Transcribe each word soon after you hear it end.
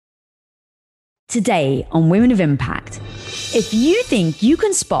Today on Women of Impact, if you think you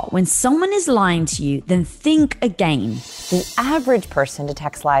can spot when someone is lying to you, then think again. The average person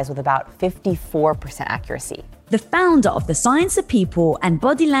detects lies with about 54% accuracy. The founder of the Science of People and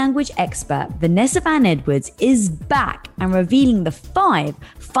body language expert, Vanessa Van Edwards, is back and revealing the 5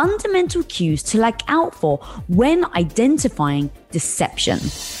 fundamental cues to look out for when identifying deception.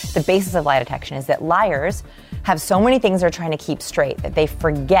 The basis of lie detection is that liars have so many things they're trying to keep straight that they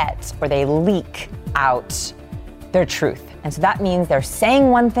forget or they leak out their truth. And so that means they're saying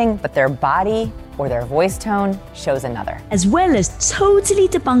one thing, but their body or their voice tone shows another. As well as totally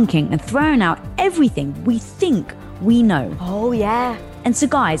debunking and throwing out everything we think we know. Oh, yeah. And so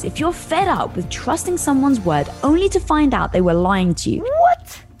guys, if you're fed up with trusting someone's word only to find out they were lying to you.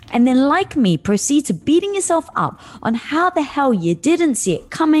 What? And then like me, proceed to beating yourself up on how the hell you didn't see it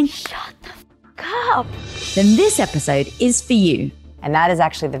coming. Shut the fuck up. Then this episode is for you. And that is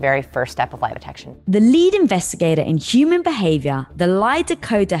actually the very first step of lie detection. The lead investigator in human behavior, the lie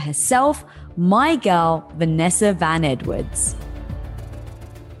decoder herself, my girl, Vanessa Van Edwards.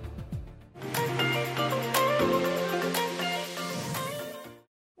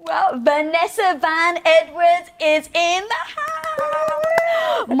 Well, Vanessa Van Edwards is in the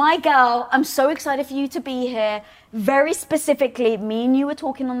house. My girl, I'm so excited for you to be here. Very specifically, me and you were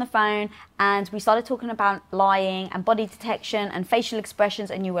talking on the phone and we started talking about lying and body detection and facial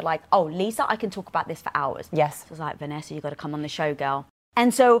expressions, and you were like, oh, Lisa, I can talk about this for hours. Yes. So I was like, Vanessa, you got to come on the show, girl.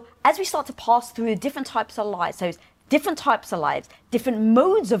 And so as we start to pass through different types of lies, so different types of lies, different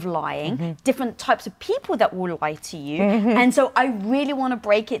modes of lying, different types of people that will lie to you. And so I really want to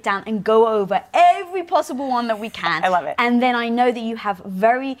break it down and go over every possible one that we can. I love it. And then I know that you have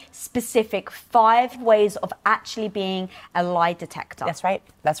very specific 5 ways of actually being a lie detector. That's right.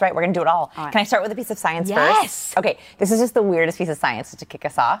 That's right. We're going to do it all. All right. Can I start with a piece of science Yes. first? Okay. This is just the weirdest piece of science to kick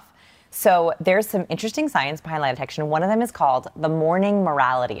us off. So there's some interesting science behind lie detection. One of them is called the morning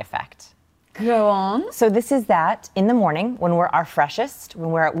morality effect. Go on. So this is that in the morning when we're our freshest,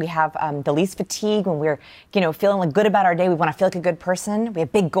 when we have the least fatigue, when we're feeling like good about our day, we want to feel like a good person, we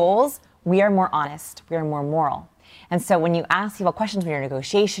have big goals, we are more honest, we are more moral. And so when you ask people questions when you're in a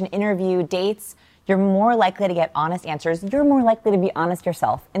negotiation, interview, dates, you're more likely to get honest answers. You're more likely to be honest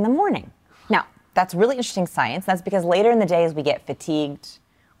yourself in the morning. Now, that's really interesting science. That's because later in the day as we get fatigued,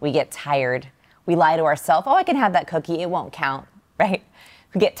 we get tired, we lie to ourselves, oh, I can have that cookie, it won't count, right?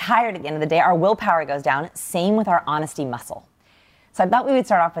 We get tired at the end of the day, our willpower goes down, same with our honesty muscle. So I thought we would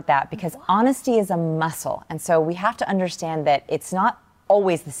start off with that because honesty is a muscle. And so we have to understand that it's not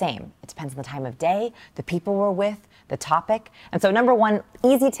always the same. It depends on the time of day, the people we're with, the topic. And so number 1,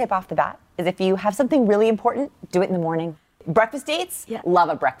 easy tip off the bat is if you have something really important, do it in the morning. Breakfast dates, love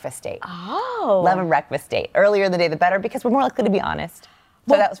a breakfast date. Oh. Love a breakfast date. Earlier in the day, the better because we're more likely to be honest.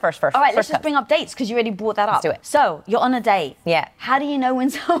 So that was first. All right, let's just cut. bring up dates because you already brought that up. Let's do it. So you're on a date. Yeah. How do you know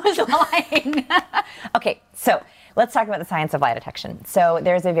when someone's lying? Okay, so let's talk about the science of lie detection. So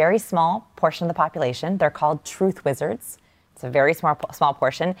there's a very small portion of the population. They're called truth wizards. It's a very small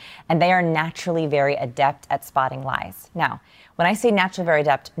portion, and they are naturally very adept at spotting lies. Now, when I say naturally very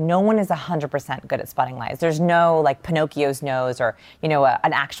adept, no one is 100% good at spotting lies. There's no like Pinocchio's nose or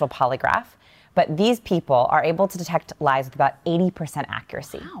an actual polygraph. But these people are able to detect lies with about 80%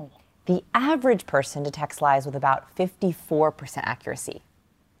 accuracy. Wow. The average person detects lies with about 54% accuracy.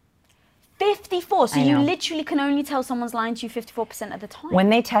 54. So I you know. literally can only tell someone's lying to you 54% of the time. When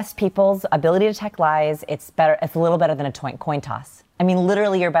they test people's ability to detect lies, it's a little better than a coin toss. I mean,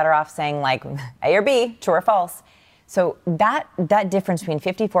 literally, you're better off saying like A or B, true or false. So that difference between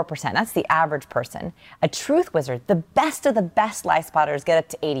 54%, that's the average person. A truth wizard, the best of the best lie spotters get up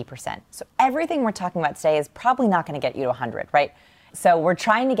to 80%. So everything we're talking about today is probably not going to get you to 100, right? So we're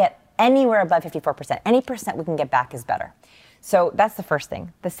trying to get anywhere above 54%. Any percent we can get back is better. So that's the first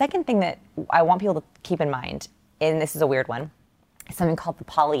thing. The second thing that I want people to keep in mind, and this is a weird one, is something called the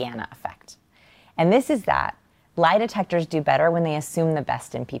Pollyanna effect. And this is that lie detectors do better when they assume the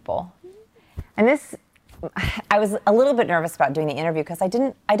best in people. And this, I was a little bit nervous about doing the interview because I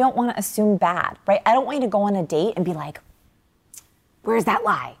don't want to assume bad, right? I don't want you to go on a date and be like, where's that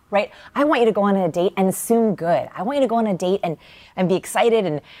lie, right? I want you to go on a date and assume good. I want you to go on a date and be excited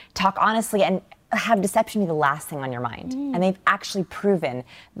and talk honestly and have deception be the last thing on your mind. And they've actually proven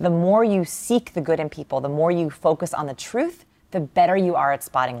the more you seek the good in people, the more you focus on the truth, the better you are at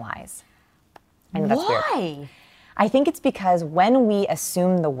spotting lies. I know that's weird. Why? I think it's because when we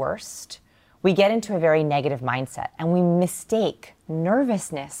assume the worst, we get into a very negative mindset and we mistake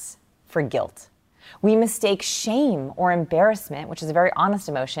nervousness for guilt. We mistake shame or embarrassment, which is a very honest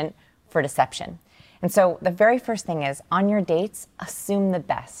emotion, for deception. And so the very first thing is, on your dates, assume the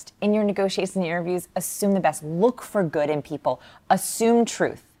best. In your negotiations and interviews, assume the best. Look for good in people. Assume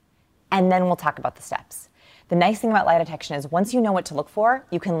truth. And then we'll talk about the steps. The nice thing about lie detection is once you know what to look for,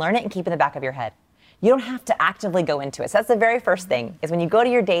 you can learn it and keep it in the back of your head. You don't have to actively go into it. So that's the very first thing, is when you go to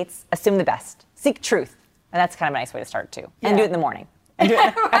your dates, assume the best. Seek truth. And that's kind of a nice way to start too. And do it in the morning. And do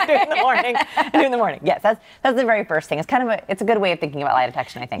it, do it in the morning. And do it in the morning. Yes, that's the very first thing. It's a good way of thinking about lie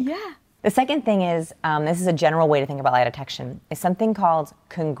detection, I think. Yeah. The second thing is, this is a general way to think about lie detection, is something called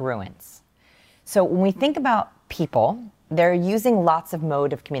congruence. So when we think about people, they're using lots of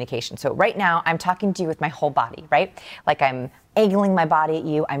mode of communication. So right now, I'm talking to you with my whole body, right? Like I'm angling my body at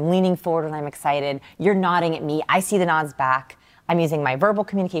you, I'm leaning forward when I'm excited, you're nodding at me, I see the nods back. I'm using my verbal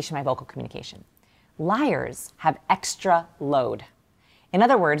communication, my vocal communication. Liars have extra load. In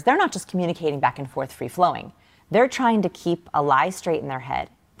other words, they're not just communicating back and forth free-flowing. They're trying to keep a lie straight in their head.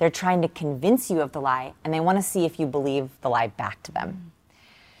 They're trying to convince you of the lie, and they want to see if you believe the lie back to them.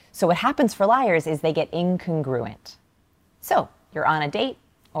 So what happens for liars is they get incongruent. So you're on a date,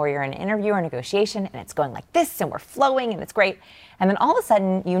 or you're in an interview or negotiation, and it's going like this, and we're flowing, and it's great. And then all of a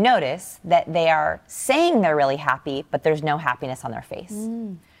sudden, you notice that they are saying they're really happy, but there's no happiness on their face.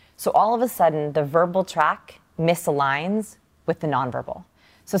 So all of a sudden, the verbal track misaligns with the nonverbal.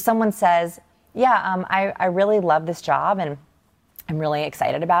 So someone says, yeah, I really love this job, and I'm really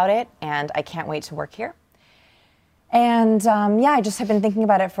excited about it, and I can't wait to work here. And yeah, I just have been thinking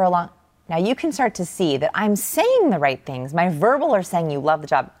about it for a long. Now you can start to see that I'm saying the right things. My verbal are saying you love the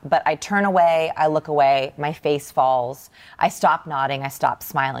job, but I turn away, I look away, my face falls, I stop nodding, I stop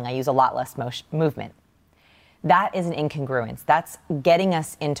smiling, I use a lot less movement. That is an incongruence. That's getting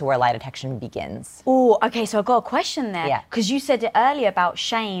us into where lie detection begins. Oh, okay, so I've got a question there. Yeah. Because you said it earlier about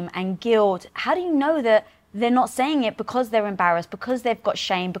shame and guilt. How do you know that they're not saying it because they're embarrassed, because they've got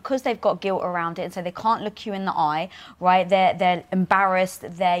shame, because they've got guilt around it, and so they can't look you in the eye, right? They're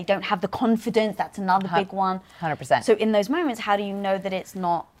embarrassed, they don't have the confidence, that's another big one. 100%. So in those moments, how do you know that it's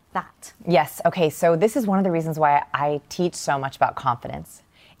not that? Yes, okay, so this is one of the reasons why I teach so much about confidence,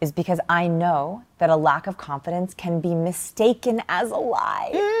 is because I know that a lack of confidence can be mistaken as a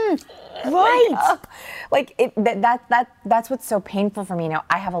lie. Right. That's what's so painful for me. Now,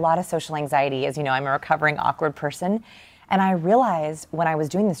 I have a lot of social anxiety. As you know, I'm a recovering awkward person. And I realized when I was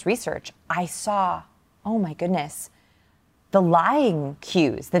doing this research, I saw, oh my goodness, the lying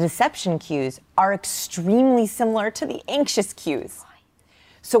cues, the deception cues are extremely similar to the anxious cues.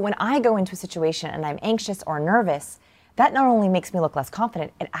 So when I go into a situation and I'm anxious or nervous, that not only makes me look less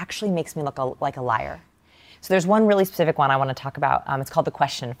confident, it actually makes me look like a liar. So there's one really specific one I want to talk about. It's called the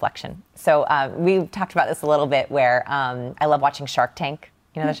question inflection. So we've talked about this a little bit where I love watching Shark Tank.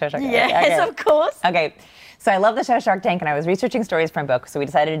 You know the show Shark Tank? Yes, Okay. of course. Okay, so I love the show Shark Tank, and I was researching stories from a book, so we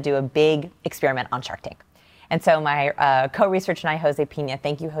decided to do a big experiment on Shark Tank. And so my co-researcher and I, Jose Pina,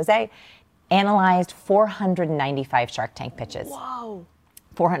 thank you, Jose, analyzed 495 Shark Tank pitches. Whoa.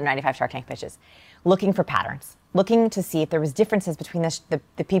 495 Shark Tank pitches, looking for patterns, looking to see if there was differences between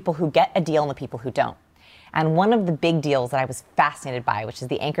the people who get a deal and the people who don't. And one of the big deals that I was fascinated by, which is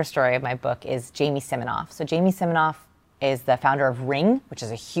the anchor story of my book, is Jamie Siminoff. So Jamie Siminoff is the founder of Ring, which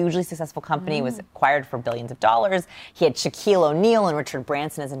is a hugely successful company, was acquired for billions of dollars. He had Shaquille O'Neal and Richard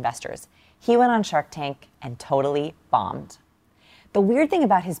Branson as investors. He went on Shark Tank and totally bombed. The weird thing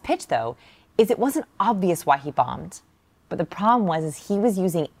about his pitch, though, is it wasn't obvious why he bombed. But the problem was he was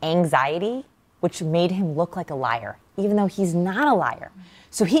using anxiety, which made him look like a liar, even though he's not a liar.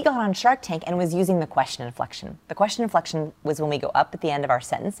 So he got on Shark Tank and was using the question inflection. The question inflection was when we go up at the end of our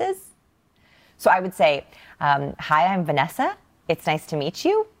sentences. So I would say, hi, I'm Vanessa. It's nice to meet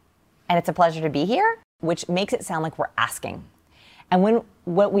you. And it's a pleasure to be here, which makes it sound like we're asking. And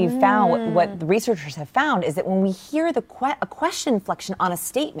what we've found, what the researchers have found, is that when we hear a question inflection on a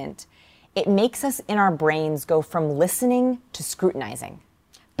statement, it makes us in our brains go from listening to scrutinizing.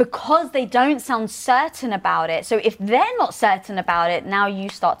 Because they don't sound certain about it. So if they're not certain about it, now you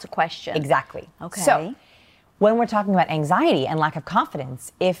start to question. Exactly. Okay. So when we're talking about anxiety and lack of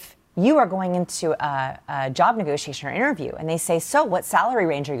confidence, if you are going into a job negotiation or interview and they say, so what salary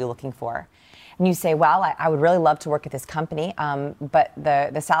range are you looking for? And you say, well, I would really love to work at this company, but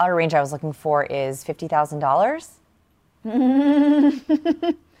the salary range I was looking for is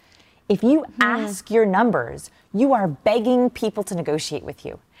 $50,000. If you ask your numbers, you are begging people to negotiate with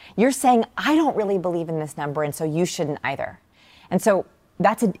you. You're saying, I don't really believe in this number, and so you shouldn't either. And so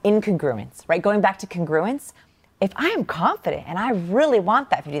that's an incongruence, right? Going back to congruence, if I am confident and I really want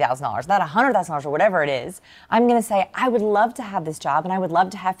that $50,000, that $100,000 or whatever it is, I'm going to say, I would love to have this job and I would love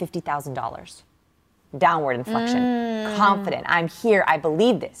to have $50,000. Downward inflection. Confident. I'm here. I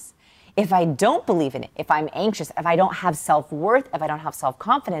believe this. If I don't believe in it, if I'm anxious, if I don't have self-worth, if I don't have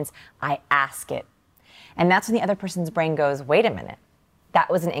self-confidence, I ask it. And that's when the other person's brain goes, wait a minute, that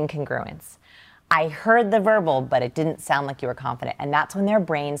was an incongruence. I heard the verbal, but it didn't sound like you were confident. And that's when their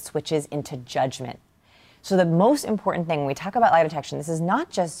brain switches into judgment. So the most important thing when we talk about lie detection, this is not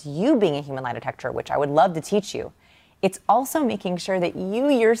just you being a human lie detector, which I would love to teach you. It's also making sure that you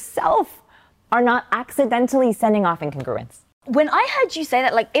yourself are not accidentally sending off incongruence. When I heard you say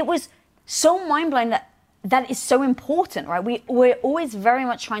that, like, it was so mind-blowing that is so important, right? We're always very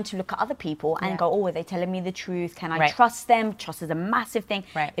much trying to look at other people and go, oh, are they telling me the truth? Can I trust them? Trust is a massive thing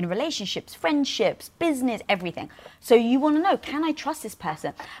in relationships, friendships, business, everything. So you want to know, can I trust this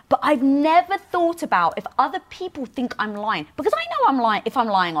person? But I've never thought about if other people think I'm lying, because I know I'm lying, if I'm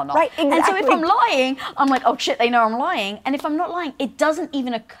lying or not. Right, exactly. And so if I'm lying, I'm like, oh shit, they know I'm lying. And if I'm not lying, it doesn't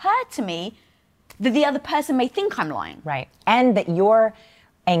even occur to me that the other person may think I'm lying. Right. And that your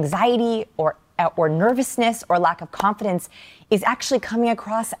anxiety or nervousness or lack of confidence is actually coming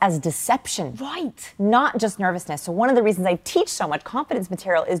across as deception. Right. Not just nervousness. So one of the reasons I teach so much confidence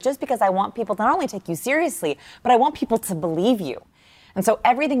material is just because I want people to not only take you seriously, but I want people to believe you. And so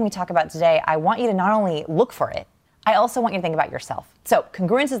everything we talk about today, I want you to not only look for it, I also want you to think about yourself. So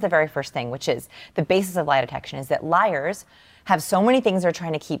congruence is the very first thing, which is the basis of lie detection, is that liars have so many things they're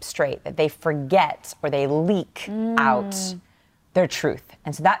trying to keep straight that they forget or they leak out their truth.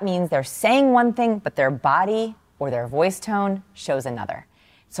 And so that means they're saying one thing, but their body or their voice tone shows another.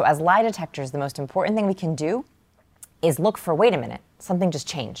 So as lie detectors, the most important thing we can do is look for, wait a minute, something just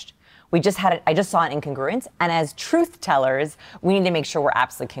changed. I just saw an incongruence. And as truth tellers, we need to make sure we're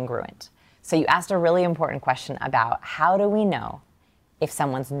absolutely congruent. So you asked a really important question about how do we know if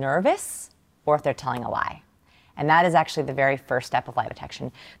someone's nervous or if they're telling a lie? And that is actually the very first step of lie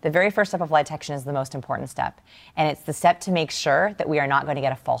detection. The very first step of lie detection is the most important step. And it's the step to make sure that we are not going to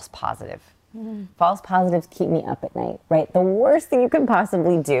get a false positive. False positives keep me up at night, right? The worst thing you can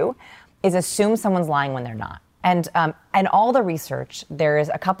possibly do is assume someone's lying when they're not. And all the research, there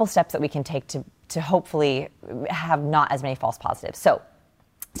is a couple steps that we can take to hopefully have not as many false positives. So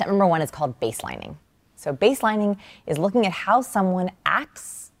step number one is called baselining. So baselining is looking at how someone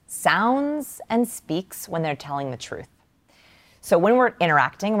acts, sounds, and speaks when they're telling the truth. So when we're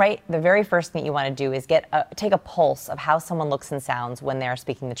interacting, right, the very first thing you want to do is take a pulse of how someone looks and sounds when they're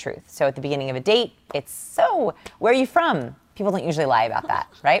speaking the truth. So at the beginning of a date, it's, so, where are you from? People don't usually lie about that,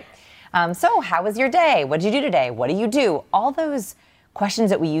 right? So how was your day? What did you do today? What do you do? All those questions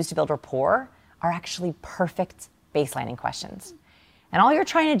that we use to build rapport are actually perfect baselining questions. And all you're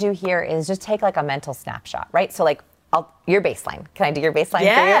trying to do here is just take like a mental snapshot, right? So like, your baseline. Can I do your baseline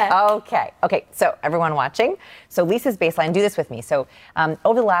for you? Okay, so everyone watching. So Lisa's baseline, do this with me. So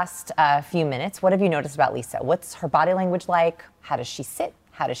over the last few minutes, what have you noticed about Lisa? What's her body language like? How does she sit?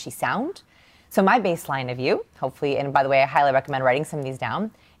 How does she sound? So my baseline of you, hopefully, and by the way, I highly recommend writing some of these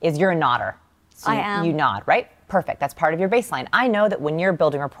down, is you're a nodder. So I am. You nod, right? Perfect, that's part of your baseline. I know that when you're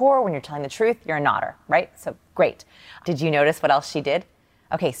building rapport, when you're telling the truth, you're a nodder, right? So great. Did you notice what else she did?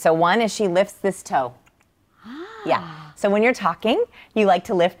 Okay, so one is she lifts this toe. Yeah. So when you're talking, you like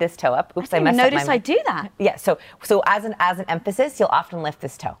to lift this toe up. Oops, I messed up. Notice I do that. Yeah. So as an emphasis, you'll often lift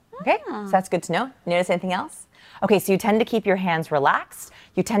this toe. Okay. So that's good to know. Notice anything else? Okay. So you tend to keep your hands relaxed.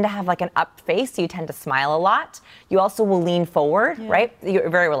 You tend to have like an up face. So you tend to smile a lot. You also will lean forward, right? You're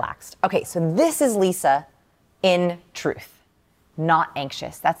very relaxed. Okay. So this is Lisa in truth, not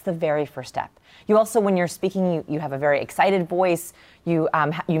anxious. That's the very first step. You also, when you're speaking, you have a very excited voice. You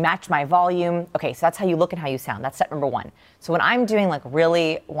match my volume. Okay, so that's how you look and how you sound. That's step number one. So when I'm doing like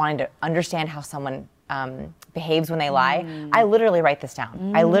really wanting to understand how someone behaves when they lie, I literally write this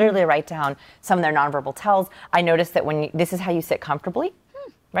down. I literally write down some of their nonverbal tells. I notice that this is how you sit comfortably,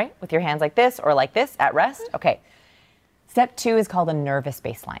 right? With your hands like this or like this at rest. Okay. Step two is called a nervous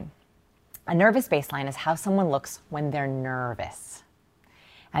baseline. A nervous baseline is how someone looks when they're nervous.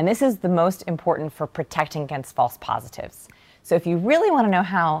 And this is the most important for protecting against false positives. So if you really want to know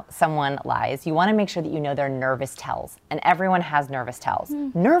how someone lies, you want to make sure that you know their nervous tells. And everyone has nervous tells.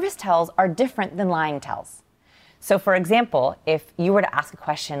 Nervous tells are different than lying tells. So for example, if you were to ask a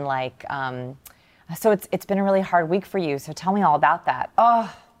question like, so it's been a really hard week for you, so tell me all about that.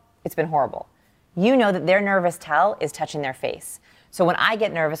 Oh, it's been horrible. You know that their nervous tell is touching their face. So when I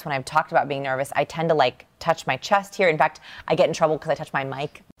get nervous, when I've talked about being nervous, I tend to like touch my chest here. In fact, I get in trouble because I touch my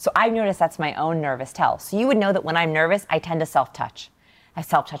mic. So I've noticed that's my own nervous tell. So you would know that when I'm nervous, I tend to self-touch. I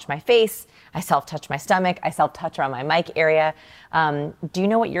self-touch my face. I self-touch my stomach. I self-touch around my mic area. Do you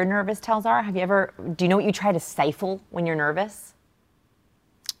know what your nervous tells are? Do you know what you try to stifle when you're nervous?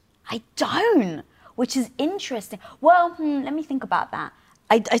 I don't, which is interesting. Well, let me think about that.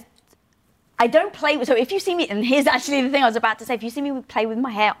 I don't play with, so if you see me, and here's actually the thing I was about to say, if you see me play with my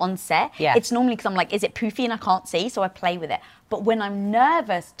hair on set, it's normally because I'm like, is it poofy and I can't see, so I play with it. But when I'm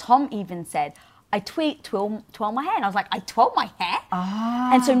nervous, Tom even said, I twirl my hair. And I was like, I twirl my hair?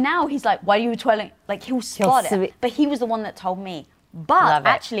 And so now he's like, why are you twirling? Like, he'll spot it. But he was the one that told me. But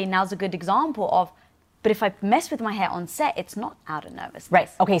actually, now's a good example of, but if I mess with my hair on set, it's not out of nervousness. Right.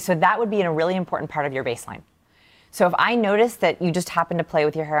 Okay, so that would be a really important part of your baseline. So if I noticed that you just happened to play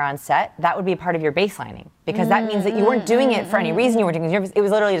with your hair on set, that would be a part of your baselining, because that means that you weren't doing it for any reason. You weren't doing it. It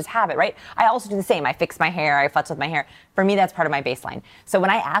was literally just habit, right? I also do the same. I fix my hair. I futz with my hair. For me, that's part of my baseline. So when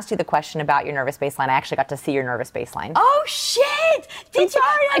I asked you the question about your nervous baseline, I actually got to see your nervous baseline. Oh shit! Did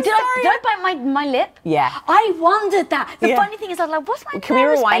I bite my lip? Yeah. I wondered that. The funny thing is, I was like, what's my Can we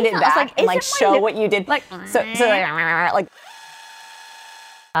rewind it back and like show lip? what you did? Like, like.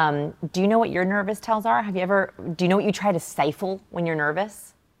 Do you know what your nervous tells are? Do you know what you try to stifle when you're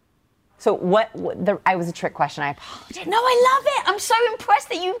nervous? So I was a trick question, I apologize. No, I love it. I'm so impressed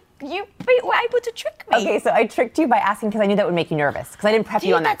that you were able to trick me. Okay, so I tricked you by asking because I knew that would make you nervous, because I didn't prep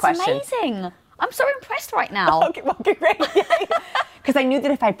you on that question. That's amazing. I'm so impressed right now. Okay, great. Because I knew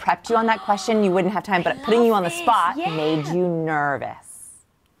that if I prepped you on that question, you wouldn't have time, but putting you on the spot made you nervous.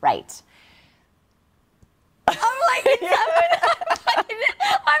 Right. I'm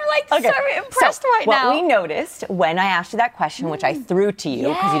like so impressed right now. What we noticed when I asked you that question, which I threw to you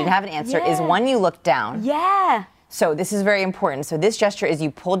because you didn't have an answer, is when you looked down. Yeah. So this is very important. So this gesture is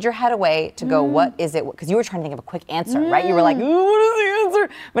you pulled your head away to go, what is it? Because you were trying to think of a quick answer, right? You were like, ooh, what is the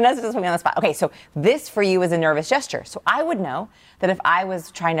answer? Vanessa just put me on the spot. Okay, so this for you is a nervous gesture. So I would know that if I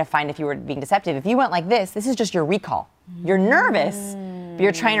was trying to find if you were being deceptive, if you went like this is just your recall. You're nervous, but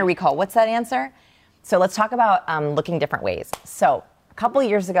you're trying to recall. What's that answer? So let's talk about looking different ways. So a couple of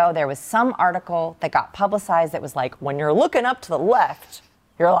years ago, there was some article that got publicized that was like, when you're looking up to the left,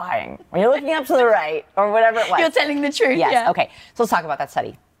 you're lying. When you're looking up to the right, or whatever it was. You're telling the truth. Yes, yeah. Okay. So let's talk about that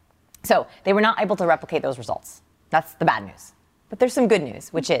study. So they were not able to replicate those results. That's the bad news. But there's some good news,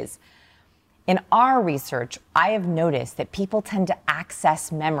 which is, in our research, I have noticed that people tend to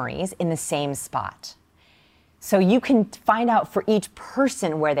access memories in the same spot. So you can find out for each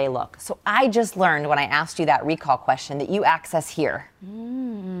person where they look. So I just learned when I asked you that recall question that you access here.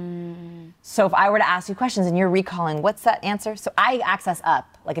 So if I were to ask you questions and you're recalling, what's that answer? So I access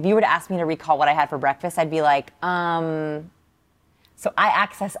up. Like if you were to ask me to recall what I had for breakfast, I'd be like, So I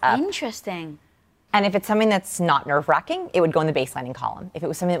access up. Interesting. And if it's something that's not nerve-wracking, it would go in the baselining column. If it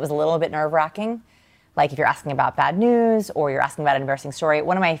was something that was a little bit nerve-wracking, like if you're asking about bad news or you're asking about an embarrassing story,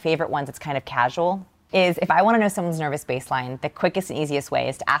 one of my favorite ones that's kind of casual is if I want to know someone's nervous baseline, the quickest and easiest way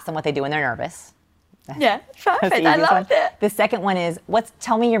is to ask them what they do when they're nervous. Yeah, perfect. I loved it. The second one is,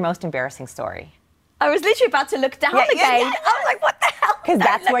 tell me your most embarrassing story. I was literally about to look down again. I was like, what the hell? Because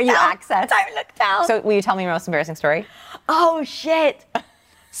that's where you access. Don't look down. So will you tell me your most embarrassing story? Oh, shit.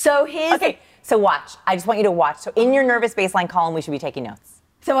 So here's... Okay, so watch. I just want you to watch. So in your nervous baseline column, we should be taking notes.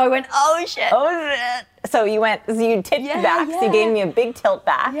 So I went, oh shit. Oh shit. So you tipped back, so you gave me a big tilt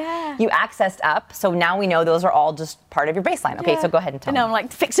back. Yeah. You accessed up, so now we know those are all just part of your baseline. Okay, so go ahead and tell me. And I'm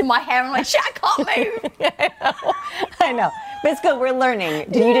like fixing my hair, and I'm like, shit, I can't move. I know. But it's good, we're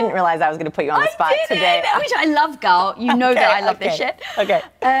learning. You didn't realize I was gonna put you on the spot today. Which I love, girl. You know that I love this shit. Okay.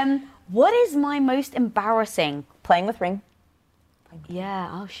 What is my most embarrassing? Playing with ring. Yeah,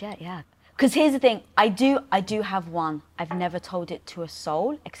 oh shit, yeah. Because here's the thing, I do have one. I've never told it to a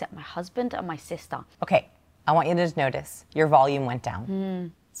soul except my husband and my sister. Okay, I want you to just notice your volume went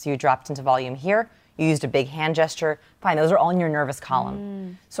down. So you dropped into volume here. You used a big hand gesture. Fine, those are all in your nervous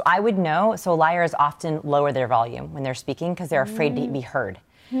column. So I would know, so liars often lower their volume when they're speaking because they're afraid to be heard.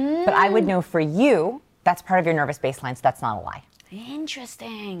 But I would know for you, that's part of your nervous baseline, so that's not a lie.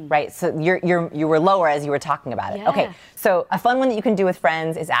 Interesting. Right, so you were lower as you were talking about it. Yeah. Okay, so a fun one that you can do with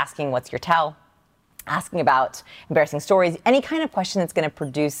friends is asking what's your tell, asking about embarrassing stories, any kind of question that's going to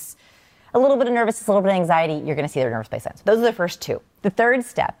produce a little bit of nervousness, a little bit of anxiety, you're going to see their nervous baseline. So those are the first two. The third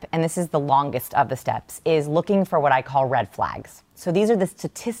step, and this is the longest of the steps, is looking for what I call red flags. So these are the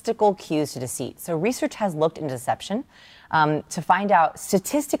statistical cues to deceit. So research has looked into deception to find out,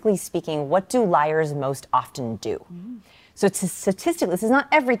 statistically speaking, what do liars most often do? So statistically, this is not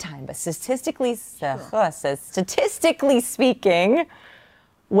every time, but statistically speaking,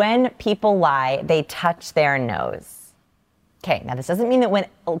 when people lie, they touch their nose. Okay, now this doesn't mean that when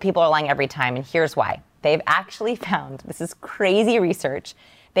people are lying every time, and here's why. They've actually found, this is crazy research,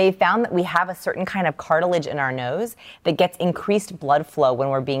 they found that we have a certain kind of cartilage in our nose that gets increased blood flow when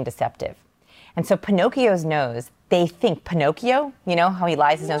we're being deceptive. And so Pinocchio's nose, they think, Pinocchio, you know how he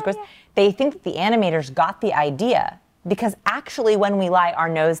lies, his nose grows? They think that the animators got the idea because actually when we lie, our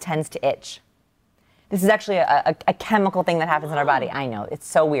nose tends to itch. This is actually a chemical thing that happens in our body. I know, it's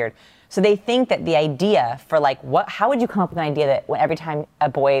so weird. So they think that the idea for like, how would you come up with an idea that every time a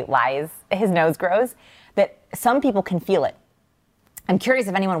boy lies, his nose grows, that some people can feel it. I'm curious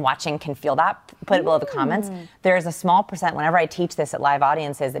if anyone watching can feel that. Put it below the comments. There's a small percent, whenever I teach this at live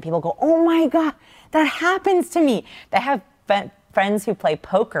audiences, that people go, oh my God, that happens to me. They have friends who play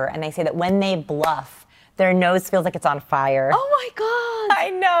poker and they say that when they bluff, their nose feels like it's on fire. Oh my God. I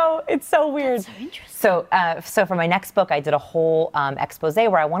know, it's so weird. That's so interesting. So for my next book, I did a whole expose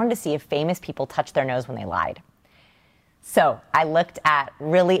where I wanted to see if famous people touched their nose when they lied. So I looked at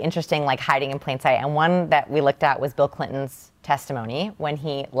really interesting, like hiding in plain sight. And one that we looked at was Bill Clinton's testimony when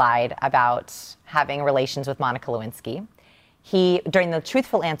he lied about having relations with Monica Lewinsky. During the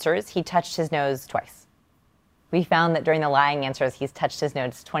truthful answers, he touched his nose twice. We found that during the lying answers, he's touched his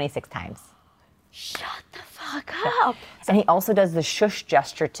nose 26 times. Shut the fuck up. And he also does the shush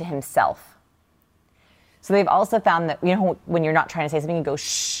gesture to himself. So they've also found that, you know, when you're not trying to say something, you go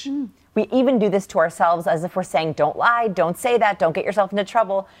shh. We even do this to ourselves as if we're saying, don't lie, don't say that, don't get yourself into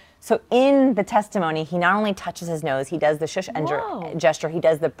trouble. So in the testimony, he not only touches his nose, he does the shush gesture, he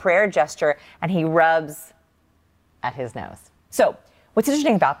does the prayer gesture, and he rubs at his nose. So what's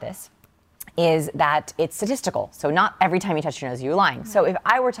interesting about this is that it's statistical. So not every time you touch your nose, you're lying. So if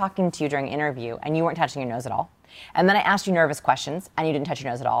I were talking to you during an interview and you weren't touching your nose at all, and then I asked you nervous questions and you didn't touch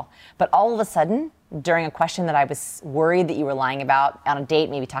your nose at all, but all of a sudden, during a question that I was worried that you were lying about, on a date,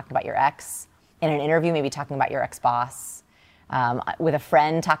 maybe talking about your ex, in an interview, maybe talking about your ex-boss, with a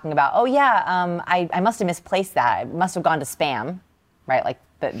friend talking about, oh yeah, I must have misplaced that. It must have gone to spam, right? Like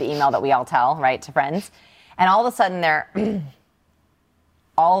the email that we all tell, right, to friends. And all of a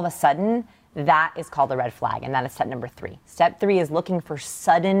sudden that is called a red flag, and that is step number 3. Step 3 is looking for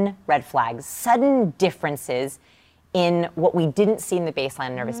sudden red flags, sudden differences in what we didn't see in the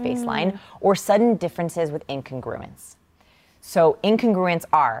baseline, nervous baseline, or sudden differences with incongruence. So incongruents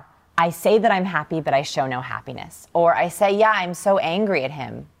are, I say that I'm happy, but I show no happiness. Or I say, yeah, I'm so angry at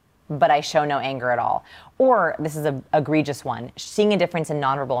him, but I show no anger at all. Or, this is an egregious one, seeing a difference in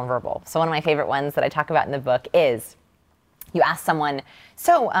nonverbal and verbal. So one of my favorite ones that I talk about in the book is, you ask someone,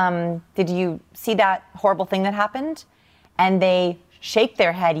 so did you see that horrible thing that happened? And they shake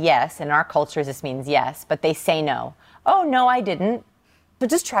their head yes. In our cultures, this means yes, but they say no. Oh, no, I didn't. But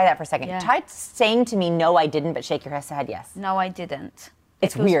just try that for a second. Yeah. Try saying to me, no, I didn't, but shake your head yes. No, I didn't.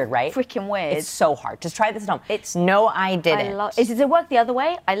 It's weird, right? Freaking weird. It's so hard. Just try this at home. It's no, I didn't. Does it work the other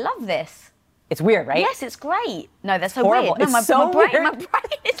way? I love this. It's weird, right? Yes, it's great. No, that's so horrible. weird. No, it's so my brain weird.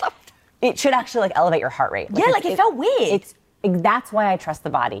 is like... It should actually like elevate your heart rate. It felt weird. That's why I trust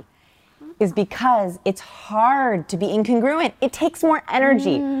the body, is because it's hard to be incongruent. It takes more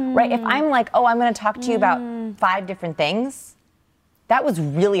energy, right? If I'm like, oh, I'm going to talk to you about 5 different things, that was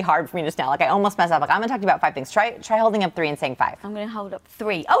really hard for me just now. Like I almost messed up. Like I'm going to talk to you about 5 things. Try holding up 3 and saying 5. I'm going to hold up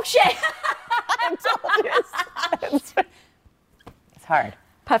 3. Oh shit! I told you. It's hard.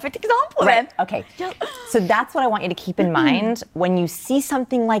 Perfect example Right. then. Okay. So that's what I want you to keep in mind when you see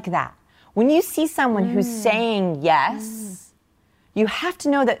something like that. When you see someone who's saying yes, you have to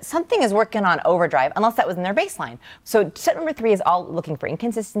know that something is working on overdrive, unless that was in their baseline. So step number 3 is all looking for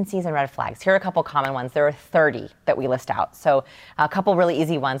inconsistencies and red flags. Here are a couple common ones. There are 30 that we list out. So a couple really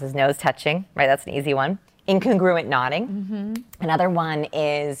easy ones is nose touching, right? That's an easy one. Incongruent nodding. Another one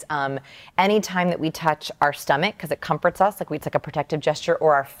is anytime that we touch our stomach, because it comforts us, like it's like a protective gesture,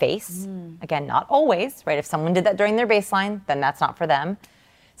 or our face. Again, not always, right? If someone did that during their baseline, then that's not for them.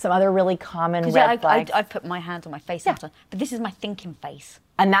 Some other really common red flags. I put my hands on my face sometimes, but this is my thinking face.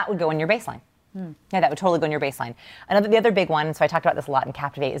 And that would go in your baseline. Yeah, that would totally go in your baseline. The other big one, so I talked about this a lot in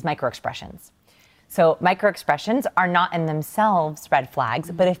Captivate, is microexpressions. So microexpressions are not in themselves red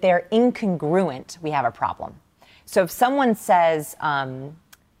flags, but if they're incongruent, we have a problem. So if someone says, oh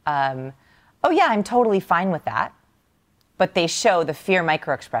yeah, I'm totally fine with that, but they show the fear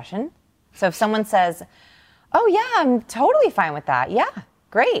microexpression. So if someone says, oh yeah, I'm totally fine with that, yeah,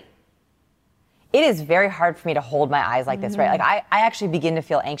 great. It is very hard for me to hold my eyes like this, right? Like I actually begin to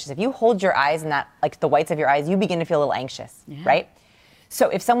feel anxious. If you hold your eyes and that, like the whites of your eyes, you begin to feel a little anxious, right? So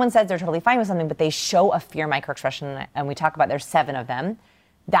if someone says they're totally fine with something, but they show a fear microexpression, and we talk about there's 7 of them,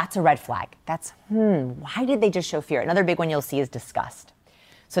 that's a red flag. That's, why did they just show fear? Another big one you'll see is disgust.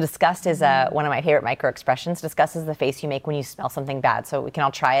 So disgust is one of my favorite microexpressions. Disgust is the face you make when you smell something bad. So we can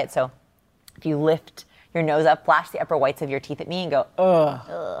all try it. So if you lift your nose up, flash the upper whites of your teeth at me and go,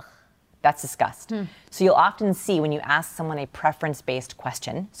 ugh. That's disgust. So you'll often see when you ask someone a preference-based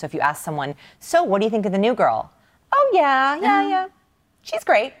question. So if you ask someone, so what do you think of the new girl? Oh yeah. She's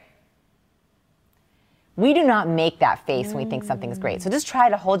great. We do not make that face when we think something's great. So just try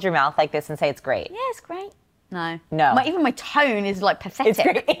to hold your mouth like this and say it's great. Yeah, it's great. No. Even my tone is like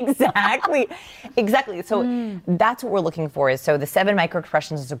pathetic. It's great. Exactly. Exactly. So that's what we're looking for. Is so the 7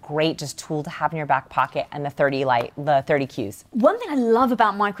 microexpressions is a great just tool to have in your back pocket, and the 30 cues. One thing I love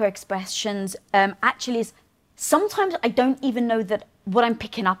about microexpressions actually is sometimes I don't even know that what I'm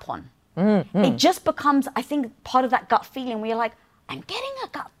picking up on. It just becomes, I think, part of that gut feeling where you're like, I'm getting a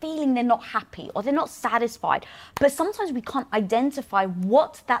gut feeling they're not happy or they're not satisfied. But sometimes we can't identify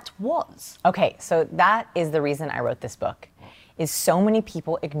what that was. Okay, so that is the reason I wrote this book, is so many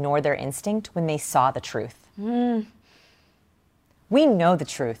people ignore their instinct when they saw the truth. We know the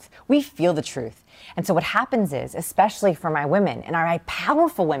truth. We feel the truth. And so what happens is, especially for my women and our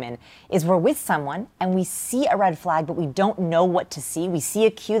powerful women, is we're with someone and we see a red flag, but we don't know what to see. We see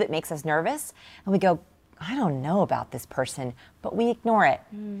a cue that makes us nervous and we go, I don't know about this person, but we ignore it.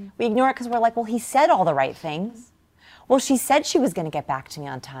 We ignore it because we're like, well, he said all the right things. Well, she said she was going to get back to me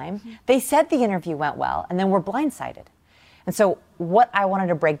on time. They said the interview went well, and then we're blindsided. And so what I wanted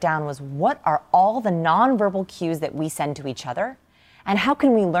to break down was, what are all the nonverbal cues that we send to each other, and how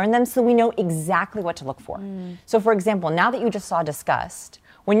can we learn them so we know exactly what to look for? So for example, now that you just saw disgust,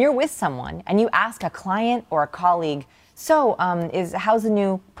 when you're with someone and you ask a client or a colleague, so how's the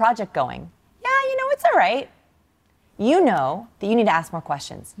new project going? Yeah, it's all right. You know that you need to ask more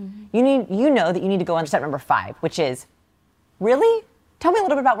questions. You know that you need to go on to step number 5, which is, really? Tell me a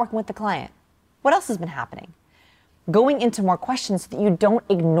little bit about working with the client. What else has been happening? Going into more questions so that you don't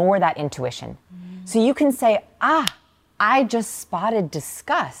ignore that intuition. So you can say, I just spotted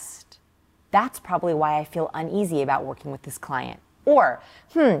disgust. That's probably why I feel uneasy about working with this client. Or,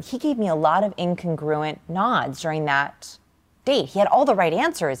 he gave me a lot of incongruent nods during that date. He had all the right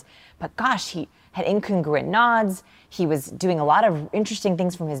answers, but gosh, he had incongruent nods. He was doing a lot of interesting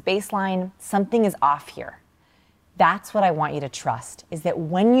things from his baseline. Something is off here. That's what I want you to trust, is that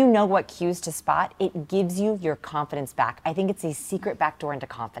when you know what cues to spot, it gives you your confidence back. I think it's a secret backdoor into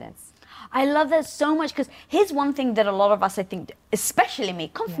confidence. I love that so much, because here's one thing that a lot of us, I think, especially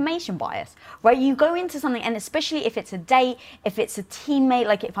me, confirmation bias, right? You go into something, and especially if it's a date, if it's a teammate,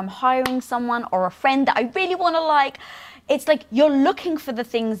 like if I'm hiring someone or a friend that I really want to like, it's like you're looking for the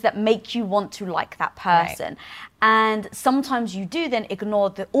things that make you want to like that person. Right. And sometimes you do then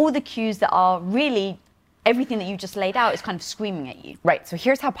ignore all the cues that are really everything that you just laid out is kind of screaming at you. Right. So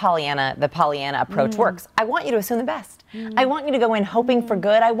here's how the Pollyanna approach works. I want you to assume the best. I want you to go in hoping for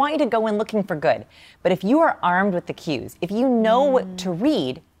good. I want you to go in looking for good. But if you are armed with the cues, if you know what to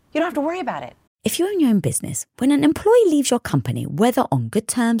read, you don't have to worry about it. If you own your own business, when an employee leaves your company, whether on good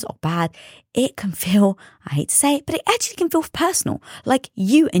terms or bad, it can feel, I hate to say it, but it actually can feel personal, like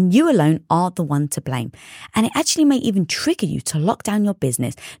you and you alone are the one to blame. And it actually may even trigger you to lock down your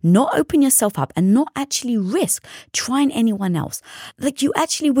business, not open yourself up, and not actually risk trying anyone else. Like you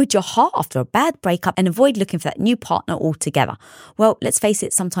actually would your heart after a bad breakup and avoid looking for that new partner altogether. Well, let's face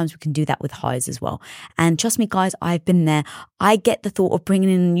it, sometimes we can do that with hires as well. And trust me, guys, I've been there. I get the thought of bringing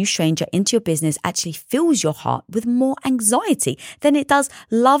in a new stranger into your business actually fills your heart with more anxiety than it does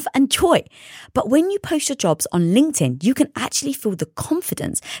love and joy. But when you post your jobs on LinkedIn, you can actually feel the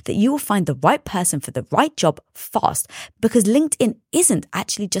confidence that you will find the right person for the right job fast, because LinkedIn isn't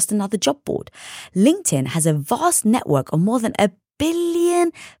actually just another job board. LinkedIn has a vast network of more than a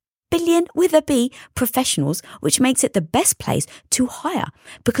billion with a B professionals, which makes it the best place to hire.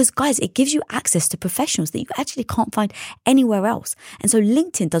 Because guys, it gives you access to professionals that you actually can't find anywhere else. And so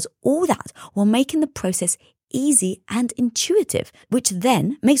LinkedIn does all that while making the process easy and intuitive, which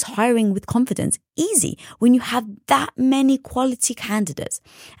then makes hiring with confidence easy when you have that many quality candidates.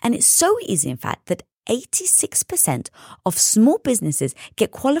 And it's so easy, in fact, that 86% of small businesses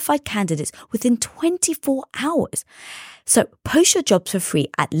get qualified candidates within 24 hours. So post your jobs for free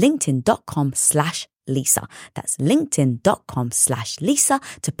at linkedin.com/Lisa. That's linkedin.com/Lisa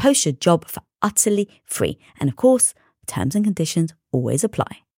to post your job for utterly free. And of course, terms and conditions always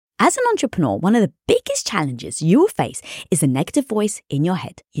apply. As an entrepreneur, one of the biggest challenges you will face is the negative voice in your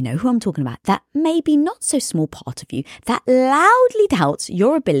head. You know who I'm talking about, that maybe not so small part of you that loudly doubts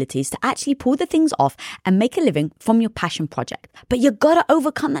your abilities to actually pull the things off and make a living from your passion project. But you gotta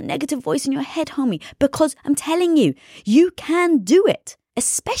overcome that negative voice in your head, homie, because I'm telling you, you can do it.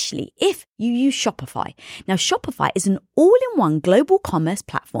 Especially if you use Shopify. Now, Shopify is an all-in-one global commerce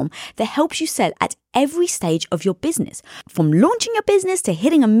platform that helps you sell at every stage of your business. From launching your business to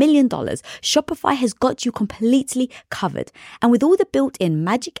hitting $1 million, Shopify has got you completely covered. And with all the built-in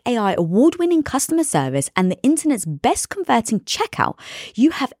Magic AI award-winning customer service and the internet's best converting checkout,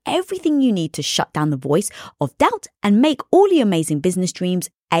 you have everything you need to shut down the voice of doubt and make all your amazing business dreams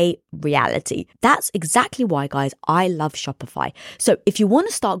a reality. That's exactly why, guys, I love Shopify. So if you want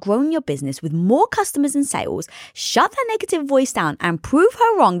to start growing your business with more customers and sales, shut that negative voice down and prove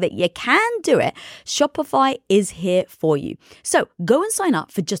her wrong that you can do it, Shopify is here for you. So go and sign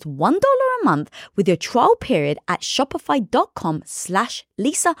up for just $1 a month with your trial period at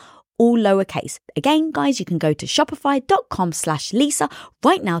shopify.com/Lisa, all lowercase. Again, guys, you can go to shopify.com/Lisa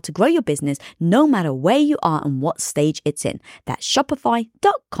right now to grow your business no matter where you are and what stage it's in. That's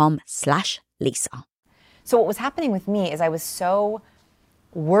shopify.com/Lisa. So what was happening with me is I was so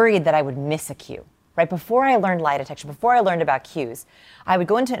worried that I would miss a cue. Right before I learned lie detection, before I learned about cues, I would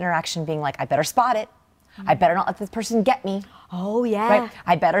go into interaction being like, I better spot it. I better not let this person get me. Oh, yeah. Right?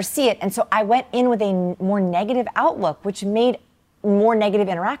 I better see it. And so I went in with a more negative outlook, which made more negative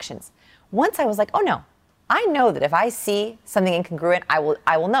interactions. Once I was like, oh no, I know that if I see something incongruent,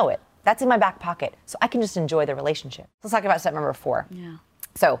 I will know it. That's in my back pocket. So I can just enjoy the relationship. Let's talk about step number 4. Yeah.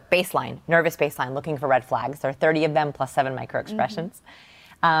 So baseline, nervous baseline, looking for red flags. There are 30 of them plus 7 micro expressions.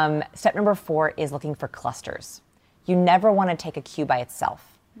 Step number 4 is looking for clusters. You never want to take a cue by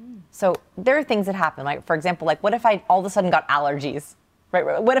itself. So there are things that happen. Like, for example, like what if I all of a sudden got allergies?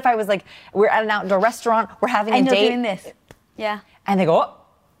 Right? What if I was like, we're at an outdoor restaurant, we're having a date. And you're doing this. Yeah. And they go, oh,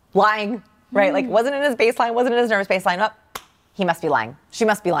 lying, right? Like, wasn't in his baseline, wasn't in his nervous baseline. Oh, he must be lying. She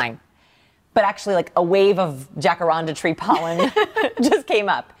must be lying. But actually, like, a wave of jacaranda tree pollen just came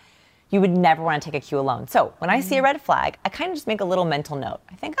up. You would never want to take a cue alone. So when I see a red flag, I kind of just make a little mental note.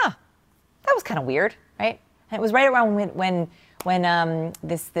 I think, that was kind of weird, right? And it was right around when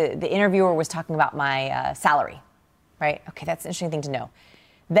the interviewer was talking about my salary, right? Okay, that's an interesting thing to know.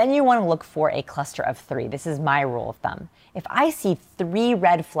 Then you want to look for a cluster of 3. This is my rule of thumb. If I see 3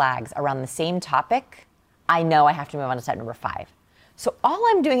 red flags around the same topic, I know I have to move on to step number 5. So all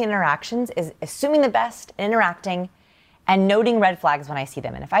I'm doing in interactions is assuming the best, interacting, and noting red flags when I see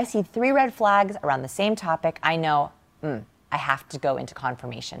them. And if I see 3 red flags around the same topic, I know I have to go into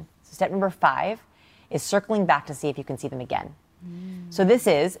confirmation. So step number 5 is circling back to see if you can see them again. So this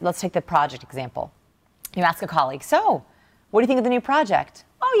is, let's take the project example. You ask a colleague, so what do you think of the new project?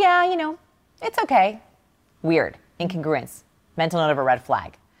 Oh yeah, it's okay. Weird, incongruence, mental note of a red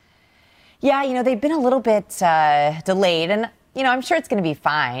flag. Yeah, they've been a little bit delayed and, I'm sure it's going to be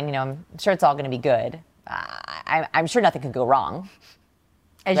fine. I'm sure it's all going to be good. I'm sure nothing could go wrong.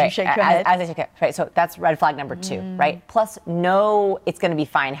 As you shake your head. As I shake your head. Right, so that's red flag number 2, right? Plus, no, it's going to be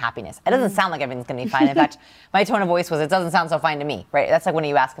fine happiness. It doesn't sound like everything's going to be fine. In fact, my tone of voice was, it doesn't sound so fine to me, right? That's like when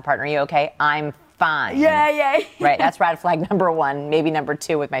you ask a partner, are you okay? I'm fine. Yeah. Right, that's red flag number 1, maybe number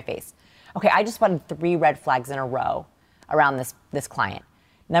 2 with my face. Okay, I just spotted 3 red flags in a row around this client.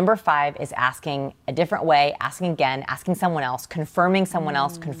 Number 5 is asking a different way, asking again, asking someone else, confirming someone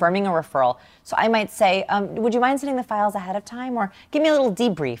else, confirming a referral. So I might say, would you mind sending the files ahead of time? Or give me a little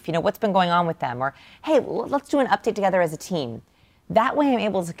debrief, what's been going on with them? Or, hey, let's do an update together as a team. That way I'm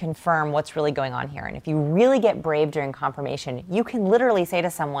able to confirm what's really going on here. And if you really get brave during confirmation, you can literally say to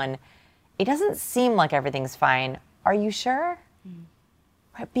someone, it doesn't seem like everything's fine. Are you sure?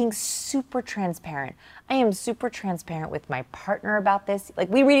 Right, being super transparent. I am super transparent with my partner about this. Like,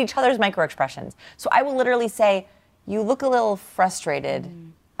 we read each other's micro expressions. So I will literally say, you look a little frustrated.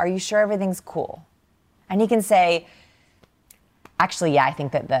 Are you sure everything's cool? And he can say, actually, yeah, I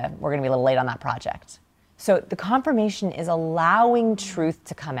think that we're going to be a little late on that project. So the confirmation is allowing truth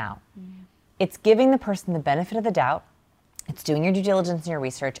to come out. It's giving the person the benefit of the doubt. It's doing your due diligence and your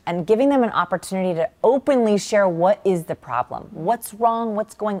research and giving them an opportunity to openly share what is the problem, what's wrong,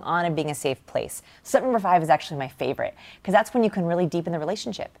 what's going on, and being a safe place. Step number 5 is actually my favorite because that's when you can really deepen the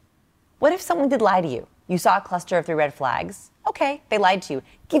relationship. What if someone did lie to you? You saw a cluster of 3 red flags. Okay, they lied to you.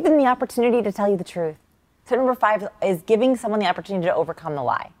 Give them the opportunity to tell you the truth. Step number 5 is giving someone the opportunity to overcome the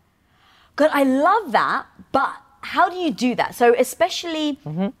lie. Good, I love that, but how do you do that? So especially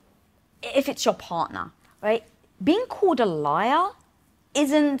if it's your partner, right? Being called a liar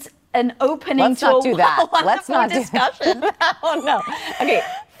isn't an opening Let's not do that. Let's not do discussion. Oh no. Okay,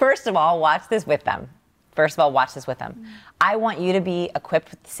 first of all, watch this with them. I want you to be equipped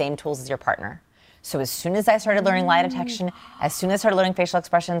with the same tools as your partner. So as soon as I started learning lie detection, as soon as I started learning facial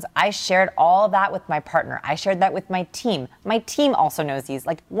expressions, I shared all that with my partner. I shared that with my team. My team also knows these.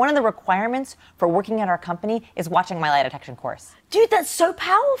 Like, one of the requirements for working at our company is watching my lie detection course. Dude, that's so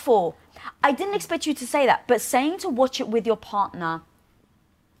powerful. I didn't expect you to say that, but saying to watch it with your partner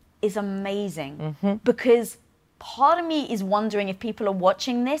is amazing because part of me is wondering if people are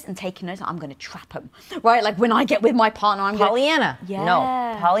watching this and taking notes. I'm going to trap them, right? Like when I get with my partner, I'm Pollyanna.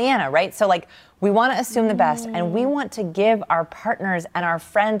 No, Pollyanna, right? So like we want to assume the best and we want to give our partners and our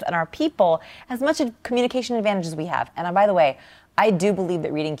friends and our people as much a communication advantage as we have. And by the way, I do believe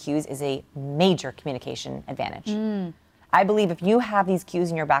that reading cues is a major communication advantage. I believe if you have these cues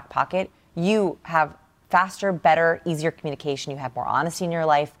in your back pocket, you have faster, better, easier communication. You have more honesty in your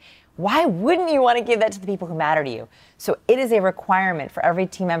life. Why wouldn't you want to give that to the people who matter to you? So it is a requirement for every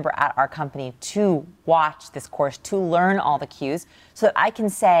team member at our company to watch this course, to learn all the cues, so that I can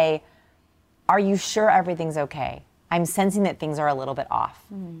say, are you sure everything's okay? I'm sensing that things are a little bit off.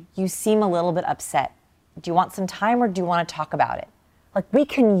 You seem a little bit upset. Do you want some time or do you want to talk about it? Like, we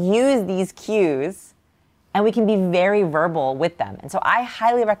can use these cues and we can be very verbal with them. And so I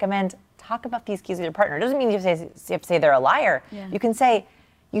highly recommend talk about these cues with your partner. It doesn't mean you have to say they're a liar. Yeah. You can say,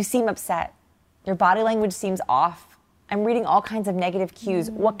 you seem upset. Your body language seems off. I'm reading all kinds of negative cues.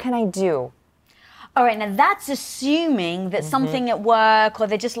 What can I do? All right, now that's assuming that something at work, or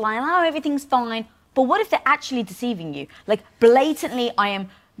they're just lying, oh, everything's fine. But what if they're actually deceiving you? Like, blatantly, I am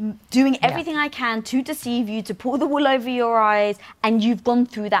doing everything I can to deceive you, to pull the wool over your eyes, and you've gone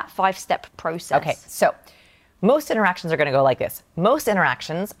through that 5-step process. Okay, so most interactions are going to go like this. Most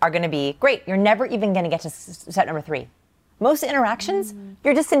interactions are going to be, great, you're never even going to get to step number 3. Most interactions,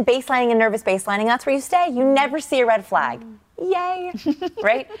 you're just in baselining and nervous baselining. That's where you stay. You never see a red flag. Yay,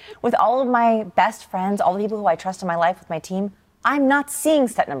 right? With all of my best friends, all the people who I trust in my life with my team, I'm not seeing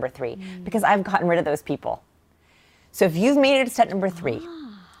step number 3 because I've gotten rid of those people. So if you've made it to step number 3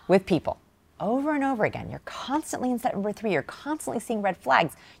 with people over and over again, you're constantly in step number 3, you're constantly seeing red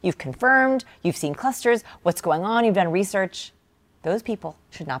flags. You've confirmed, you've seen clusters, what's going on, you've done research. Those people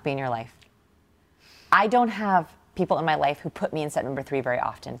should not be in your life. I don't have people in my life who put me in step number 3 very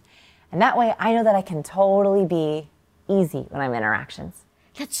often. And that way I know that I can totally be easy when I'm in interactions.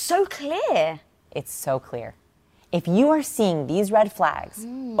 That's so clear. It's so clear. If you are seeing these red flags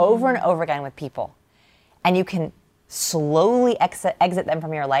over and over again with people, and you can slowly exit them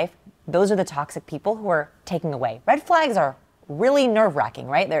from your life, those are the toxic people who are taking away. Red flags are really nerve-wracking,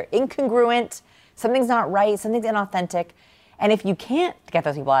 right? They're incongruent, something's not right, something's inauthentic. And if you can't get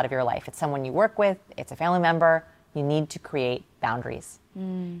those people out of your life, it's someone you work with, it's a family member, you need to create boundaries.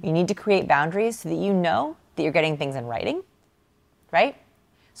 You need to create boundaries so that you know that you're getting things in writing, right?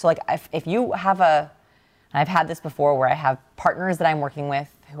 So like if you have and I've had this before where I have partners that I'm working with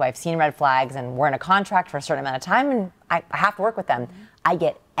who I've seen red flags and we're in a contract for a certain amount of time and I have to work with them, I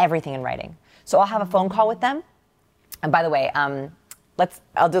get everything in writing. So I'll have a phone call with them. And by the way,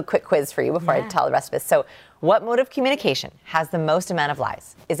 I'll do a quick quiz for you before I tell the rest of this. So what mode of communication has the most amount of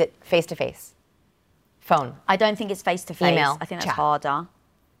lies? Is it face-to-face? Phone? I don't think it's face-to-face. Email? I think that's chat. harder.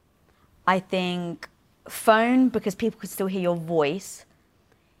 I think phone, because people could still hear your voice.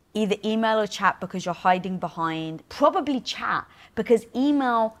 Either email or chat because you're hiding behind. Probably chat, because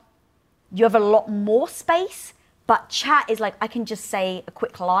email, you have a lot more space, but chat is like, I can just say a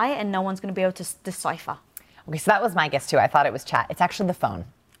quick lie and no one's going to be able to decipher. Okay, so that was my guess too. I thought it was chat. It's actually the phone.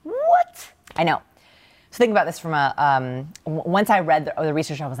 What? I know. So think about this from once I read the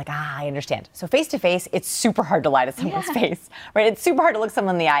research, I was like, I understand. So face-to-face, it's super hard to lie to someone's face, right? It's super hard to look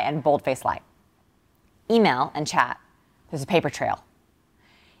someone in the eye and bold-face lie. Email and chat, there's a paper trail.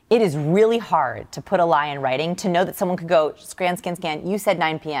 It is really hard to put a lie in writing to know that someone could go, scan, you said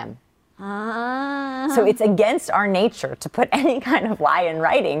 9 p.m. So it's against our nature to put any kind of lie in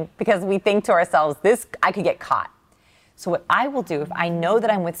writing because we think to ourselves, I could get caught. So what I will do if I know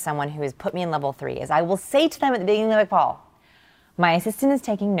that I'm with someone who has put me in level 3 is I will say to them at the beginning of the call, my assistant is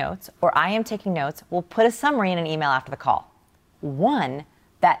taking notes or I am taking notes. We'll put a summary in an email after the call. One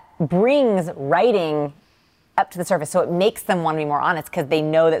that brings writing up to the surface. So it makes them want to be more honest because they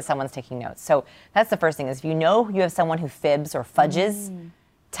know that someone's taking notes. So that's the first thing is if you know you have someone who fibs or fudges,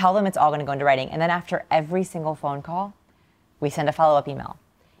 tell them it's all going to go into writing. And then after every single phone call, we send a follow-up email.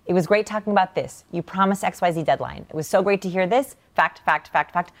 It was great talking about this. You promised XYZ deadline. It was so great to hear this. Fact.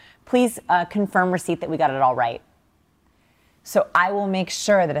 Please confirm receipt that we got it all right. So I will make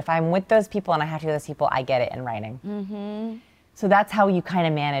sure that if I'm with those people and I have to hear those people, I get it in writing. So that's how you kind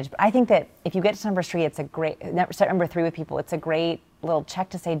of manage. But I think that if you get to number 3, step number 3 with people, it's a great little check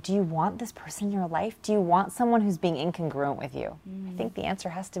to say, do you want this person in your life? Do you want someone who's being incongruent with you? I think the answer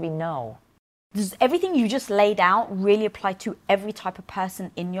has to be no. Does everything you just laid out really apply to every type of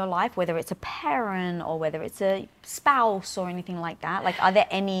person in your life, whether it's a parent or whether it's a spouse or anything like that? Like, are there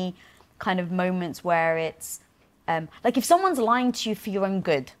any kind of moments where it's, like if someone's lying to you for your own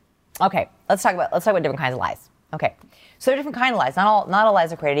good? Okay, let's talk about different kinds of lies. Okay, so there are different kinds of lies. Not all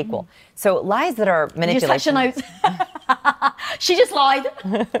lies are created equal. So lies that are manipulation. You just touch your notes. She just lied.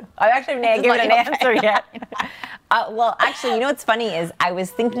 I actually haven't given an answer yet. Well, actually, you know what's funny is I was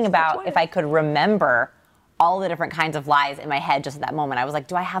thinking about if I could remember all the different kinds of lies in my head just at that moment. I was like,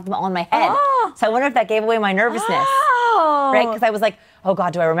 do I have them all in my head? So I wonder if that gave away my nervousness. Oh. Right? Because I was like, oh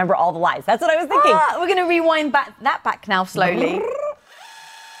God, do I remember all the lies? That's what I was thinking. We're going to rewind back now slowly.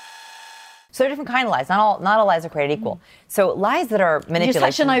 So there are different kind of lies. Not all lies are created equal. So lies that are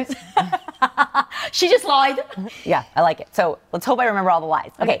manipulation. Just touch your nose. She just lied. Yeah, I like it. So let's hope I remember all the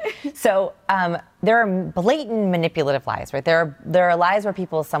lies. Okay, so there are blatant manipulative lies, right? There are lies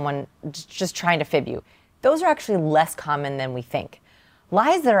where someone just trying to fib you. Those are actually less common than we think.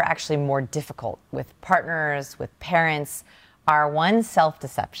 Lies that are actually more difficult with partners, with parents, are one,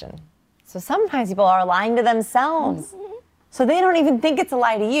 self-deception. So sometimes people are lying to themselves. So they don't even think it's a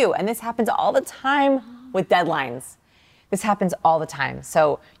lie to you. And this happens all the time with deadlines. This happens all the time.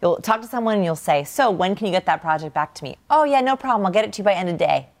 So you'll talk to someone and you'll say, so when can you get that project back to me? Oh yeah, no problem. I'll get it to you by end of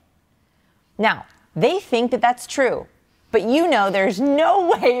day. Now, they think that that's true, but you know there's no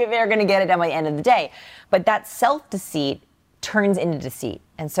way they're going to get it done by the end of the day. But that self-deceit turns into deceit.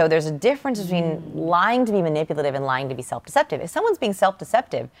 And so there's a difference between lying to be manipulative and lying to be self-deceptive. If someone's being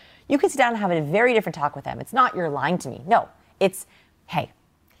self-deceptive, you can sit down and have a very different talk with them. It's not you're lying to me. No, it's, hey,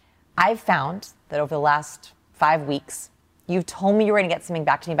 I've found that over the last 5 weeks, you've told me you were going to get something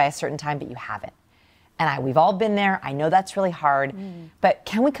back to me by a certain time, but you haven't. And we've all been there. I know that's really hard. But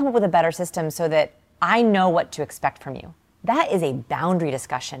can we come up with a better system so that I know what to expect from you? That is a boundary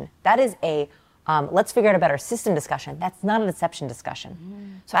discussion. That is a let's figure out a better system discussion. That's not a deception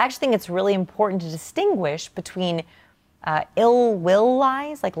discussion. So I actually think it's really important to distinguish between ill will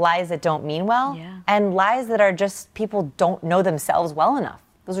lies, like lies that don't mean well, and lies that are just people don't know themselves well enough.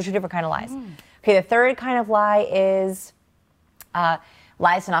 Those are two different kind of lies. Okay, the third kind of lie is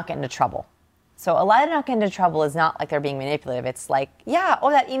lies to not get into trouble. So a lie to not get into trouble is not like they're being manipulative. It's like, yeah,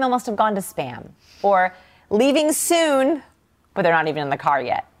 oh, that email must have gone to spam. Or leaving soon, but they're not even in the car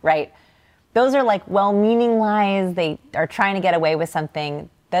yet, right? Those are like well-meaning lies. They are trying to get away with something.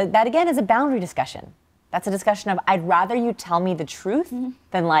 That again is a boundary discussion. That's a discussion of, I'd rather you tell me the truth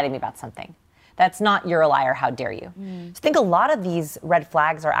than lie to me about something. That's not you're a liar, how dare you. So I think a lot of these red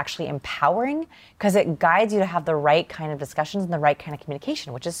flags are actually empowering because it guides you to have the right kind of discussions and the right kind of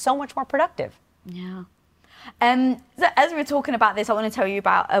communication, which is so much more productive. Yeah. So as we're talking about this, I want to tell you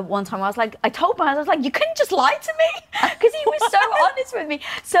about one time I told my husband, I was like, you couldn't just lie to me, because he was so honest with me.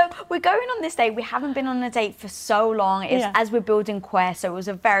 So we're going on this date. We haven't been on a date for so long. It's as we're building Quest, so it was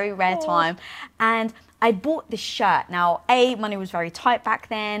a very rare time. And I bought this shirt. Now, money was very tight back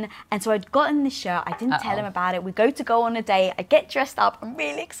then. And so I'd gotten this shirt. I didn't tell him about it. We go on a date. I get dressed up. I'm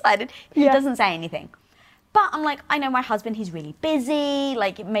really excited. He doesn't say anything. But I'm like, I know my husband, he's really busy.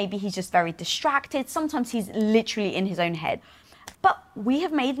 Like, maybe he's just very distracted. Sometimes he's literally in his own head. But we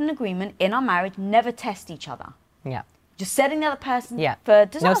have made an agreement in our marriage, never test each other. Yeah. Just setting the other person for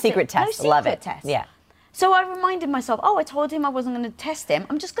disaster. No secret test. Love it. Test. Yeah. So I reminded myself, I told him I wasn't going to test him.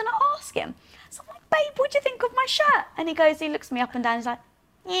 I'm just going to ask him. So I'm like, babe, what do you think of my shirt? And he looks me up and down. He's like,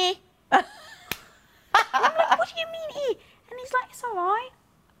 eh. I'm like, what do you mean, eh? And he's like, it's all right.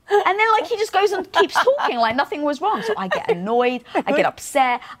 And then he just goes and keeps talking like nothing was wrong. So I get annoyed, I get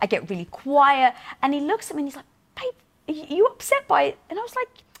upset, I get really quiet. And he looks at me and he's like, babe, are you upset by it? And I was like,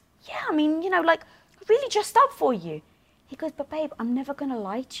 yeah, I mean, really dressed up for you. He goes, but babe, I'm never going to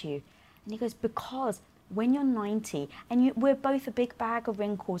lie to you. And he goes, because when you're 90 and we're both a big bag of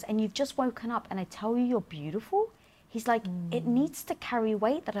wrinkles and you've just woken up and I tell you you're beautiful, he's like, it needs to carry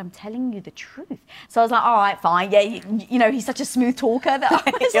weight that I'm telling you the truth. So I was like, all right, fine. Yeah, he's such a smooth talker.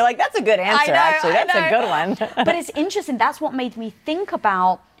 That You're like, that's a good answer, actually. That's a good one. But it's interesting. That's what made me think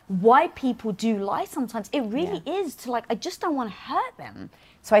about why people do lie sometimes. It really is to I just don't want to hurt them.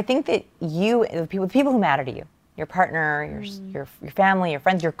 So I think that the people who matter to you, your partner, your family, your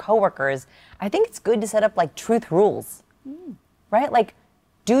friends, your coworkers, I think it's good to set up truth rules, right? Like,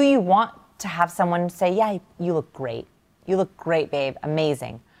 do you want to have someone say, yeah, you look great. You look great, babe.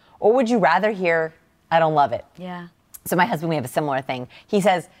 Amazing. Or would you rather hear, I don't love it? Yeah. So my husband, we have a similar thing. He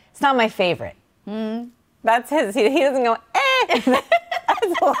says, it's not my favorite. That's his. He doesn't go, eh.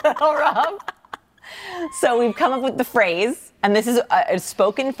 That's a little rough. So we've come up with the phrase, and this is a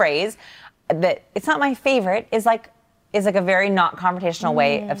spoken phrase, that it's not my favorite is like a very not confrontational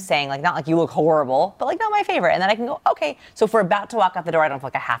way of saying, not like you look horrible, but not my favorite. And then I can go, okay. So if we're about to walk out the door, I don't feel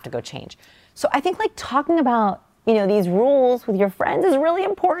like I have to go change. So I think talking about, these rules with your friends is really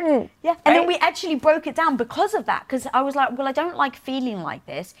important. Yeah. And then we actually broke it down because of that. Because I was like, well, I don't like feeling like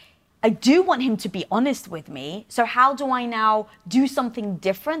this. I do want him to be honest with me. So how do I now do something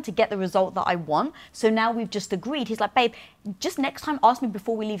different to get the result that I want? So now we've just agreed. He's like, babe, just next time ask me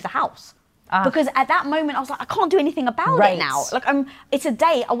before we leave the house. Because at that moment, I was like, I can't do anything about Right. it now. Like, it's a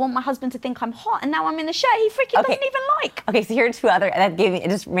date. I want my husband to think I'm hot, and now I'm in a shirt he freaking doesn't even like. Okay, so here are two other, it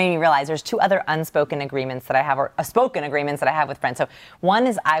just made me realize there's two other unspoken agreements that I have, or spoken agreements that I have with friends. So one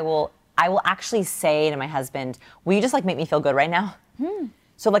is I will actually say to my husband, will you just like make me feel good right now?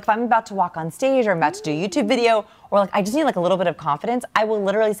 So like if I'm about to walk on stage or I'm about to do a YouTube video, or like I just need like a little bit of confidence, I will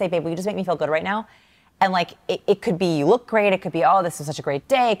literally say, babe, will you just make me feel good right now? And like it could be you look great, it could be, oh, this was such a great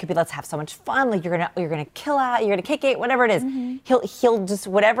day, it could be let's have so much fun, like you're gonna kill out, you're gonna kick it, whatever it is. He'll just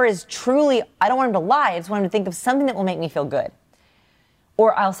whatever is truly, I don't want him to lie, I just want him to think of something that will make me feel good.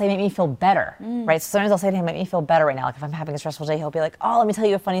 Or I'll say make me feel better, right? So sometimes I'll say to him, make me feel better right now. Like if I'm having a stressful day, he'll be like, oh, let me tell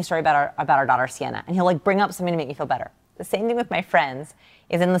you a funny story about our daughter Sienna. And he'll like bring up something to make me feel better. The same thing with my friends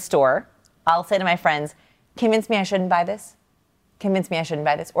is in the store. I'll say to my friends, convince me I shouldn't buy this. Convince me I shouldn't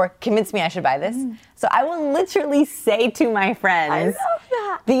buy this, or convince me I should buy this. So I will literally say to my friends I love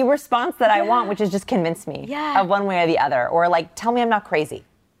that. the response that I want, which is just convince me of one way or the other. Or like, tell me I'm not crazy.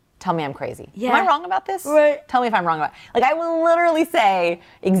 Tell me I'm crazy. Am I wrong about this? Right. Tell me if I'm wrong about it. Like I will literally say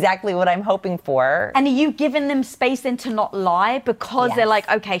exactly what I'm hoping for. And are you giving them space then to not lie because they're like,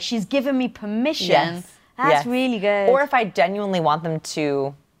 okay, she's given me permission. That's really good. Or if I genuinely want them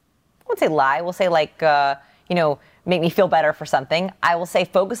to, I won't say lie, we'll say like, make me feel better for something. I will say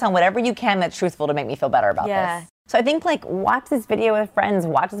focus on whatever you can that's truthful to make me feel better about this. So I think like watch this video with friends,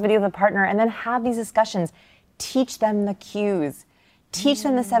 watch this video with a partner, and then have these discussions. Teach them the cues. Teach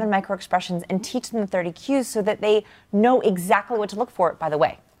them the 7 micro expressions and teach them the 30 cues so that they know exactly what to look for. By the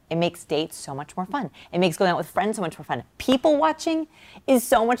way, it makes dates so much more fun. It makes going out with friends so much more fun. People watching is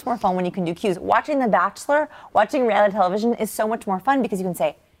so much more fun when you can do cues. Watching The Bachelor, watching reality television is so much more fun because you can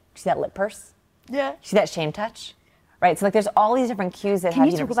say, see that lip purse? Yeah. See that shame touch? Right, so like there's all these different cues that Can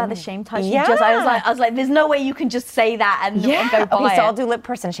you talk about the shame touch? Yeah. I was like, there's no way you can just say that and go by Okay, so it. I'll do lip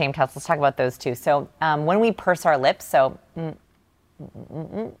purse and shame touch. Let's talk about those two. So when we purse our lips, so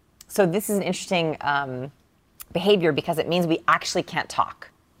this is an interesting behavior because it means we actually can't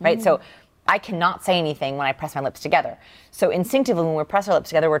talk, right? So I cannot say anything when I press my lips together. So instinctively, when we press our lips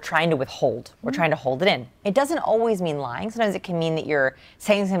together, we're trying to withhold. We're trying to hold it in. It doesn't always mean lying. Sometimes it can mean that you're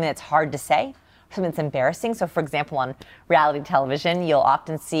saying something that's hard to say, something that's embarrassing. So for example, on reality television, you'll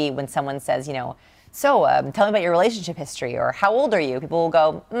often see when someone says, so tell me about your relationship history, or how old are you? People will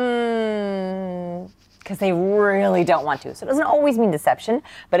go, because they really don't want to. So it doesn't always mean deception,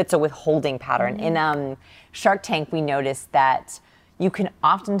 but it's a withholding pattern. In Shark Tank, we noticed that you can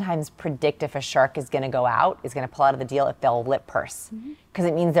oftentimes predict if a shark is going to go out, is going to pull out of the deal if they'll lip purse, because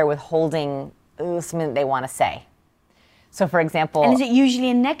it means they're withholding something that they want to say. So for example... And is it usually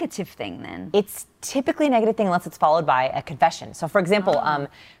a negative thing then? It's typically a negative thing unless it's followed by a confession. So for example,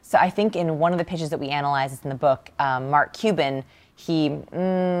 so I think in one of the pitches that we analyze, it's in the book, Mark Cuban, he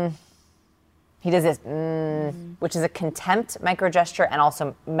does this, which is a contempt microgesture and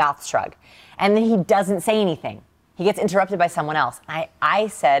also mouth shrug. And then he doesn't say anything. He gets interrupted by someone else. I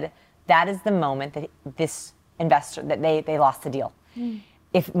said, that is the moment that this investor, that they lost the deal.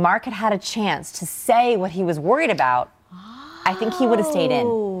 If Mark had had a chance to say what he was worried about, I think he would have stayed in.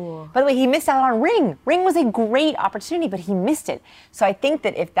 By the way, he missed out on Ring. Ring was a great opportunity, but he missed it. So I think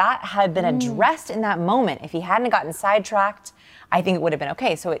that if that had been addressed in that moment, if he hadn't gotten sidetracked, I think it would have been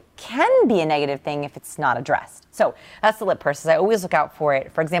okay. So it can be a negative thing if it's not addressed. So that's the lip purses. I always look out for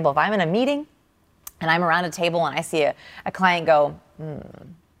it. For example, if I'm in a meeting and I'm around a table and I see a client go,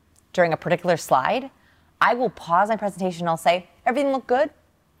 during a particular slide, I will pause my presentation and I'll say, everything look good?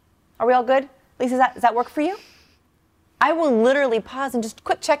 Are we all good? Lisa, does that work for you? I will literally pause and just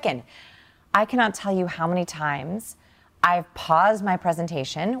quick check-in. I cannot tell you how many times I've paused my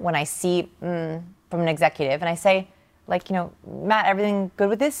presentation when I see from an executive and I say, Matt, everything good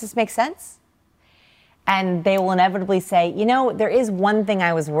with this? This makes sense? And they will inevitably say, there is one thing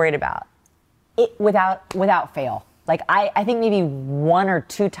I was worried about. It without fail. Like I think maybe 1 or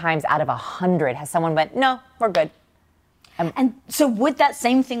 2 times out of 100 has someone went, no, we're good. And so would that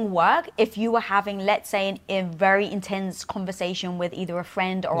same thing work if you were having, let's say, a very intense conversation with either a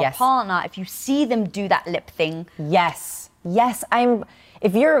friend or a partner, if you see them do that lip thing? Yes.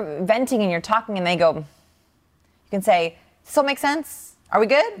 If you're venting and you're talking and they go, you can say, does this all make sense? Are we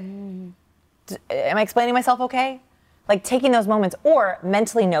good? Am I explaining myself okay? Like taking those moments or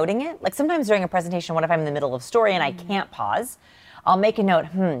mentally noting it. Like sometimes during a presentation, what if I'm in the middle of a story and I can't pause? I'll make a note,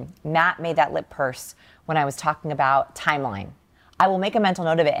 Matt made that lip purse when I was talking about timeline. I will make a mental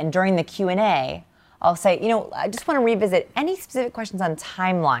note of it, and during the Q&A, I'll say, I just want to revisit any specific questions on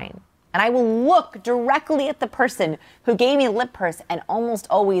timeline. And I will look directly at the person who gave me the lip purse, and almost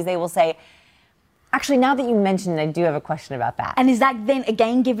always they will say, Actually, now that you mentioned it, I do have a question about that. And is that then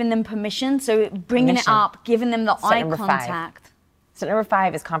again giving them permission? So bringing it up, giving them the eye number 5. contact. So number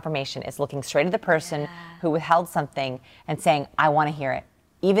 5 is confirmation. It's looking straight at the person who withheld something and saying, I want to hear it.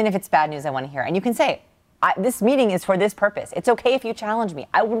 Even if it's bad news, I want to hear it. And you can say, this meeting is for this purpose. It's okay if you challenge me.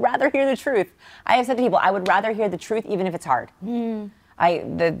 I would rather hear the truth. I have said to people, I would rather hear the truth even if it's hard.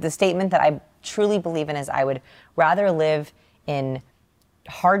 The statement that I truly believe in is I would rather live in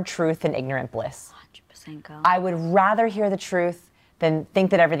hard truth than ignorant bliss. 100% girl. I would rather hear the truth than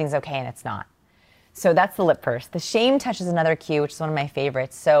think that everything's okay and it's not. So that's the lip purse. The shame touch is another cue, which is one of my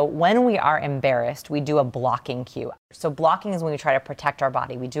favorites. So when we are embarrassed, we do a blocking cue. So blocking is when we try to protect our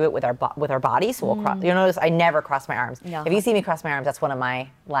body. We do it with our body. So we'll cross. You'll notice I never cross my arms. Yeah. If you see me cross my arms, that's one of my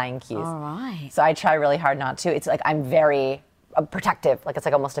lying cues. All right. So I try really hard not to. It's like I'm very protective. Like it's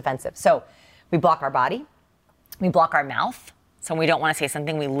like almost defensive. So we block our body. We block our mouth. So when we don't want to say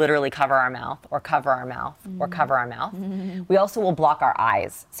something, we literally cover our mouth or cover our mouth or cover our mouth. We also will block our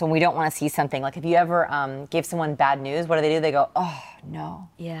eyes. So when we don't want to see something, like if you ever gave someone bad news, what do? They go, oh, no.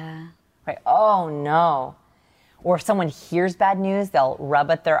 Yeah. Right? Oh, no. Or if someone hears bad news, they'll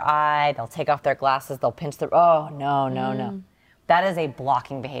rub at their eye, they'll take off their glasses, they'll pinch their, oh, no, no, no. That is a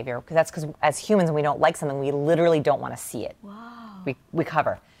blocking behavior because as humans, when we don't like something, we literally don't want to see it. Wow. We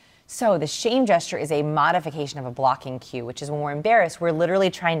cover. So the shame gesture is a modification of a blocking cue, which is when we're embarrassed, we're literally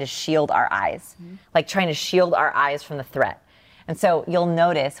trying to shield our eyes, like trying to shield our eyes from the threat. And so you'll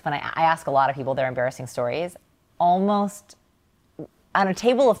notice when I ask a lot of people their embarrassing stories, almost on a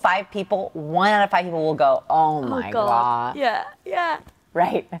table of 5 people, 1 out of 5 people will go, oh my God. Yeah, yeah.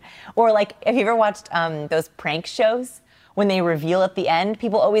 Right? Or like, have you ever watched those prank shows? When they reveal at the end,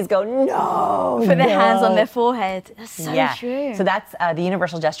 people always go, no. Put their hands on their forehead. That's so true. So that's the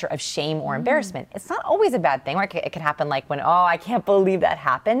universal gesture of shame or embarrassment. It's not always a bad thing, or it can happen like when, oh, I can't believe that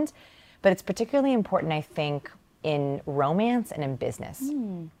happened. But it's particularly important, I think, in romance and in business.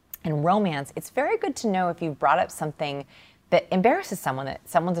 In romance, it's very good to know if you've brought up something that embarrasses someone, that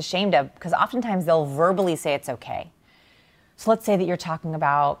someone's ashamed of, because oftentimes they'll verbally say it's okay. So let's say that you're talking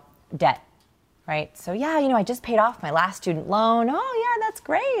about debt. Right? So yeah, I just paid off my last student loan. Oh yeah, that's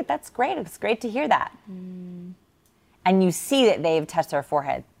great. That's great. It's great to hear that. And you see that they've touched their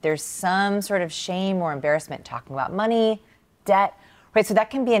forehead. There's some sort of shame or embarrassment talking about money, debt, right? So that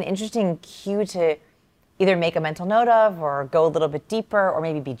can be an interesting cue to either make a mental note of or go a little bit deeper or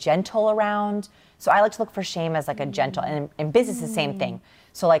maybe be gentle around. So I like to look for shame as like a gentle, and in business, the same thing.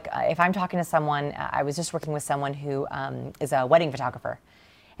 So like if I'm talking to someone, I was just working with someone who is a wedding photographer.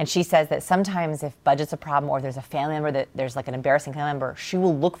 And she says that sometimes if budget's a problem or there's a family member that there's like an embarrassing family member, she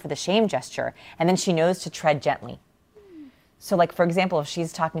will look for the shame gesture and then she knows to tread gently. So like, for example, if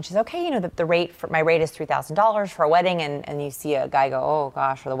she's talking, she's okay, the rate my rate is $3,000 for a wedding, and you see a guy go, oh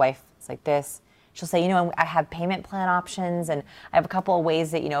gosh, or the wife, it's like this. She'll say, I have payment plan options and I have a couple of ways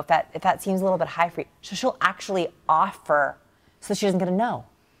that, if that seems a little bit high for you. So she'll actually offer so she doesn't get a no.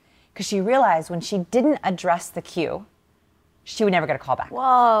 Because she realized when she didn't address the cue, she would never get a call back.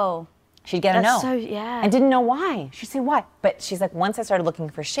 Whoa. She'd get a no. And didn't know why. She'd say, why? But she's like, once I started looking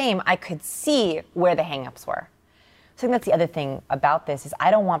for shame, I could see where the hangups were. So I think that's the other thing about this is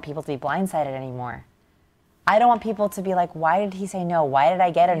I don't want people to be blindsided anymore. I don't want people to be like, why did he say no? Why did I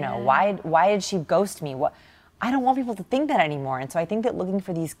get a no? Why did she ghost me? I don't want people to think that anymore. And so I think that looking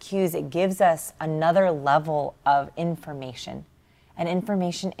for these cues, it gives us another level of information. And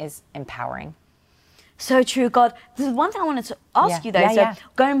information is empowering. So true, God. There's one thing I wanted to ask you though.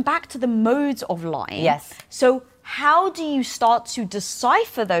 Going back to the modes of lying. Yes. So how do you start to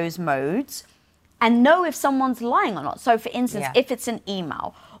decipher those modes and know if someone's lying or not? So for instance, if it's an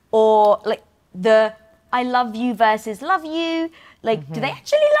email or like the I love you versus love you, like do they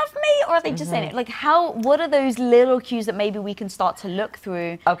actually love me or are they just saying it? Like what are those little cues that maybe we can start to look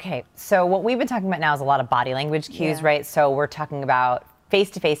through? Okay, so what we've been talking about now is a lot of body language cues, right? So we're talking about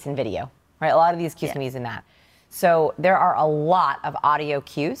face-to-face and video. Right, a lot of these cues can be used in that. So there are a lot of audio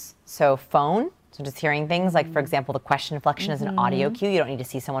cues. So phone, so just hearing things like, for example, the question inflection is an audio cue. You don't need to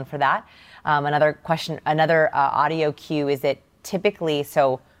see someone for that. Another audio cue is that typically,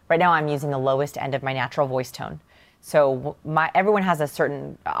 so right now I'm using the lowest end of my natural voice tone. So everyone has a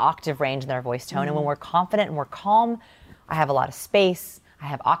certain octave range in their voice tone. And when we're confident and we're calm, I have a lot of space, I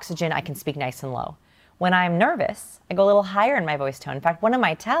have oxygen, I can speak nice and low. When I'm nervous, I go a little higher in my voice tone. In fact, one of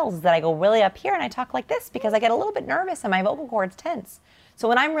my tells is that I go really up here and I talk like this because I get a little bit nervous and my vocal cords tense. So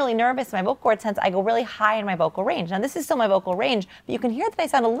when I'm really nervous and my vocal cords tense, I go really high in my vocal range. Now this is still my vocal range, but you can hear that I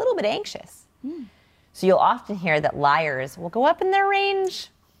sound a little bit anxious. So you'll often hear that liars will go up in their range.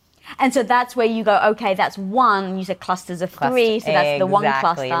 And so that's where you go, okay, that's one. You said clusters of 3, so that's the one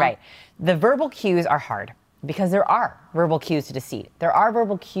cluster. Right. The verbal cues are hard because there are verbal cues to deceit. There are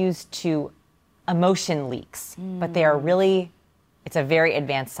verbal cues to emotion leaks, but they are really, it's a very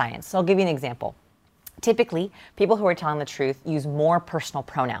advanced science. So I'll give you an example. Typically, people who are telling the truth use more personal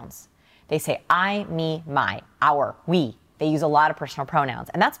pronouns. They say I, me, my, our, we. They use a lot of personal pronouns.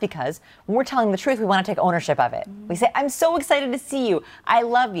 And that's because when we're telling the truth, we want to take ownership of it. We say, I'm so excited to see you. I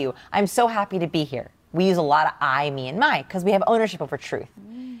love you. I'm so happy to be here. We use a lot of I, me, and my because we have ownership over truth.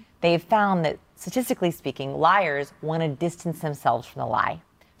 They've found that, statistically speaking, liars want to distance themselves from the lie.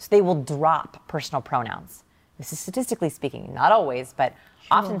 So they will drop personal pronouns. This is statistically speaking, not always, but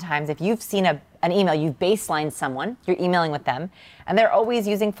oftentimes if you've seen an email, you've baselined someone, you're emailing with them, and they're always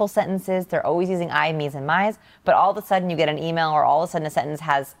using full sentences, they're always using I, me's, and my's, but all of a sudden you get an email or all of a sudden a sentence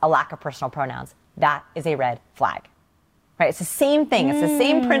has a lack of personal pronouns. That is a red flag. Right? It's the same thing. It's the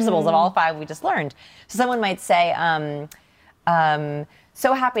same principles of all 5 we just learned. So someone might say,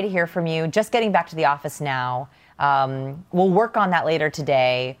 so happy to hear from you, just getting back to the office now. We'll work on that later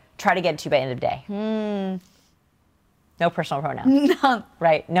today. Try to get it to you by end of day. No personal pronouns. No.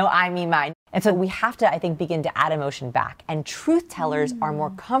 Right? No I, me, mine. And so we have to, I think, begin to add emotion back. And truth tellers are more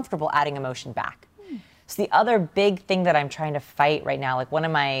comfortable adding emotion back. So the other big thing that I'm trying to fight right now, like one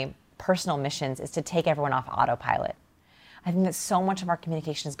of my personal missions, is to take everyone off autopilot. I think that so much of our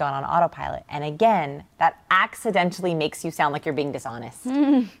communication has gone on autopilot. And again, that accidentally makes you sound like you're being dishonest.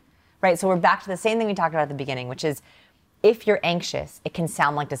 Right? So we're back to the same thing we talked about at the beginning, which is if you're anxious, it can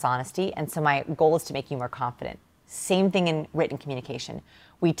sound like dishonesty. And so my goal is to make you more confident. Same thing in written communication.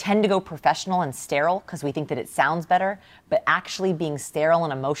 We tend to go professional and sterile because we think that it sounds better, but actually being sterile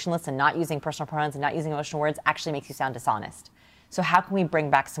and emotionless and not using personal pronouns and not using emotional words actually makes you sound dishonest. So how can we bring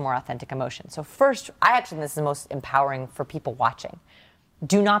back some more authentic emotion? So first, I actually think this is the most empowering for people watching.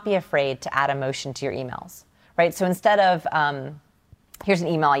 Do not be afraid to add emotion to your emails, right? So instead of, here's an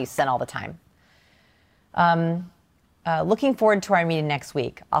email I used to send all the time. Looking forward to our meeting next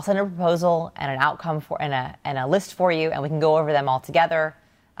week. I'll send a proposal and an outcome for and a list for you, and we can go over them all together.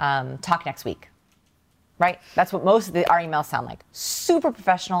 Talk next week, right? That's what most of our emails sound like. Super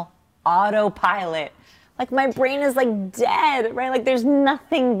professional, autopilot. Like my brain is like dead, right? Like there's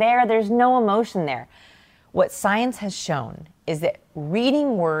nothing there. There's no emotion there. What science has shown is that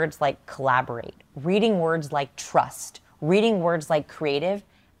reading words like collaborate, reading words like trust, reading words like creative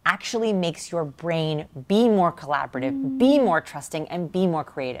actually makes your brain be more collaborative, be more trusting, and be more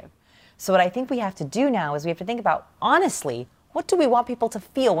creative. So what I think we have to do now is we have to think about, honestly, what do we want people to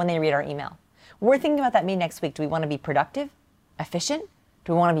feel when they read our email? We're thinking about that meeting next week. Do we want to be productive, efficient?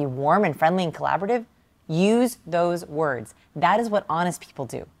 Do we want to be warm and friendly and collaborative? Use those words. That is what honest people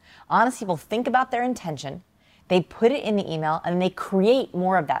do. Honest people think about their intention, they put it in the email, and they create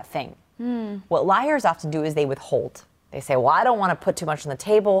more of that thing. What liars often do is they withhold. They say, well, I don't want to put too much on the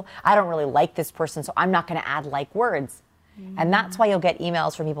table. I don't really like this person, so I'm not going to add like words. And that's why you'll get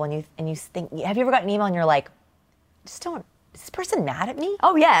emails from people and you think, have you ever gotten an email and you're like, is this person mad at me?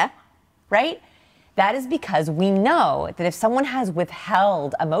 Oh, yeah. Right? That is because we know that if someone has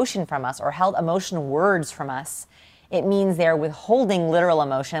withheld emotion from us or held emotional words from us, it means they're withholding literal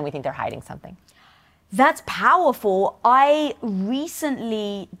emotion and we think they're hiding something. That's powerful. I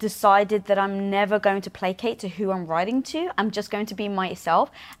recently decided that I'm never going to placate to who I'm writing to. I'm just going to be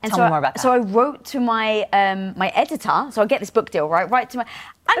myself. And Tell me more about that. So I wrote to my my editor. So I get this book deal, right? Right to my.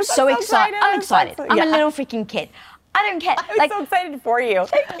 I'm so excited. I'm excited. I'm a little freaking kid. I don't care. I'm so excited for you.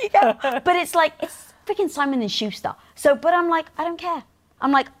 Thank you. But it's like it's freaking Simon and Schuster. So, but I'm like, I don't care.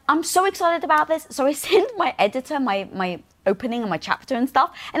 I'm like, I'm so excited about this. So I send my editor my opening and my chapter and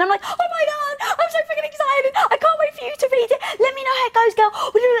stuff. And I'm like, oh my God, I'm so freaking excited. I can't wait for you to read it. Let me know how it goes, girl.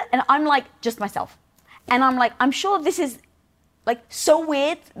 And I'm like, just myself. And I'm like, I'm sure this is like so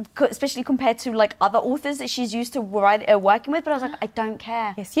weird, especially compared to like other authors that she's used to working with. But I was like, I don't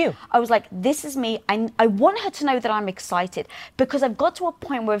care. It's you. I was like, this is me. I want her to know that I'm excited because I've got to a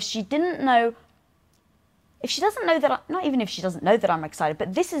point where if she doesn't know that, not even if she doesn't know that I'm excited,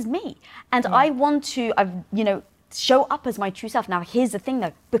 but this is me. And I want to, show up as my true self. Now, here's the thing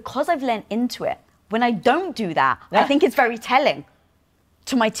though, because I've learned into it, when I don't do that, I think it's very telling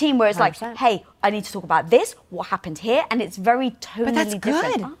to my team where it's 100%. like, hey, I need to talk about this, what happened here, and it's very tonally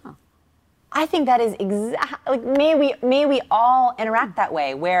different. I think that is like may we all interact that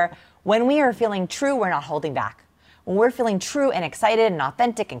way, where when we are feeling true, we're not holding back. When we're feeling true and excited and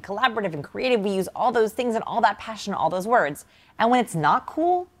authentic and collaborative and creative, we use all those things and all that passion, all those words. And when it's not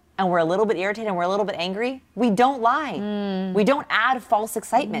cool and we're a little bit irritated and we're a little bit angry, we don't lie. We don't add false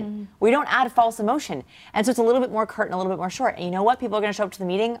excitement. We don't add false emotion. And so it's a little bit more curt and a little bit more short. And you know what? People are going to show up to the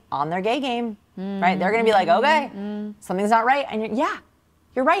meeting on their gay game, right? They're going to be like, okay, something's not right. And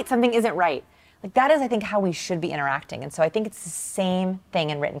you're right, something isn't right. Like that is, I think, how we should be interacting. And so I think it's the same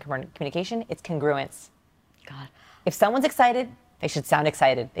thing in written communication. It's congruence. God. If someone's excited, they should sound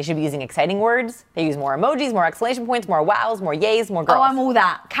excited. They should be using exciting words. They use more emojis, more exclamation points, more wows, more yays, more girls. Oh, I'm all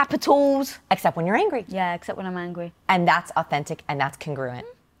that. Capitals. Except when you're angry. Yeah, except when I'm angry. And that's authentic and that's congruent.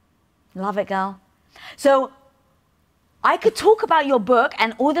 Love it, girl. So I could talk about your book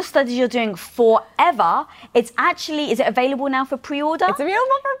and all the studies you're doing forever. Is it available now for pre-order? It's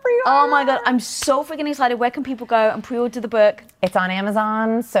available for pre-order. Oh my God, I'm so freaking excited. Where can people go and pre-order the book? It's on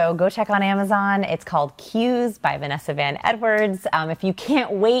Amazon, so go check on Amazon. It's called Cues by Vanessa Van Edwards. If you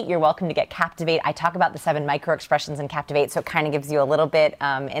can't wait, you're welcome to get Captivate. I talk about the 7 micro expressions in Captivate, so it kind of gives you a little bit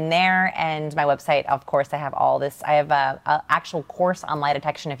in there. And my website, of course, I have all this. I have an actual course on lie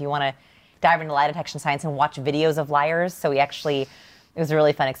detection if you want to dive into lie detection science and watch videos of liars. So it was a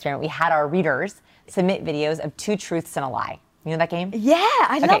really fun experiment. We had our readers submit videos of 2 truths and a lie. You know that game? Yeah,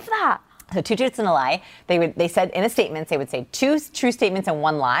 I love that. So 2 truths and a lie. They said in a statement, they would say 2 true statements and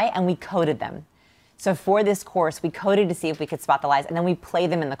 1 lie, and we coded them. So for this course, we coded to see if we could spot the lies, and then we play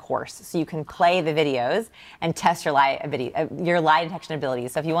them in the course. So you can play the videos and test your lie detection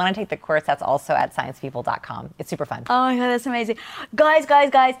abilities. So if you want to take the course, that's also at sciencepeople.com. It's super fun. Oh my God, that's amazing. Guys,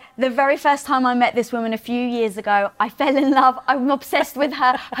 the very first time I met this woman a few years ago, I fell in love. I'm obsessed with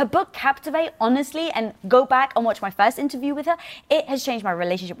her. Her book, Captivate, honestly, and go back and watch my first interview with her. It has changed my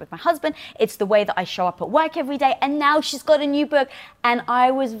relationship with my husband. It's the way that I show up at work every day. And now she's got a new book. And I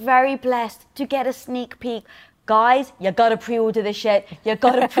was very blessed to get a sneak peek. Guys, you gotta pre-order this shit. You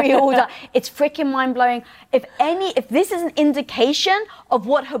gotta pre-order. It's freaking mind-blowing. If this is an indication of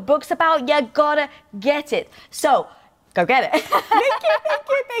what her book's about, you gotta get it. So, go get it.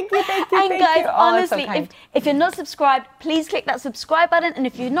 Thank you. And guys, Oh, that's so honestly, kind. if you're not subscribed, please click that subscribe button. And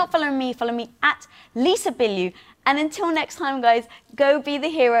if you're not following me, follow me at Lisa Bilyeu. And until next time, guys, go be the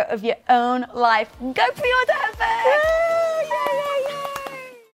hero of your own life. Go pre-order her book. Yeah.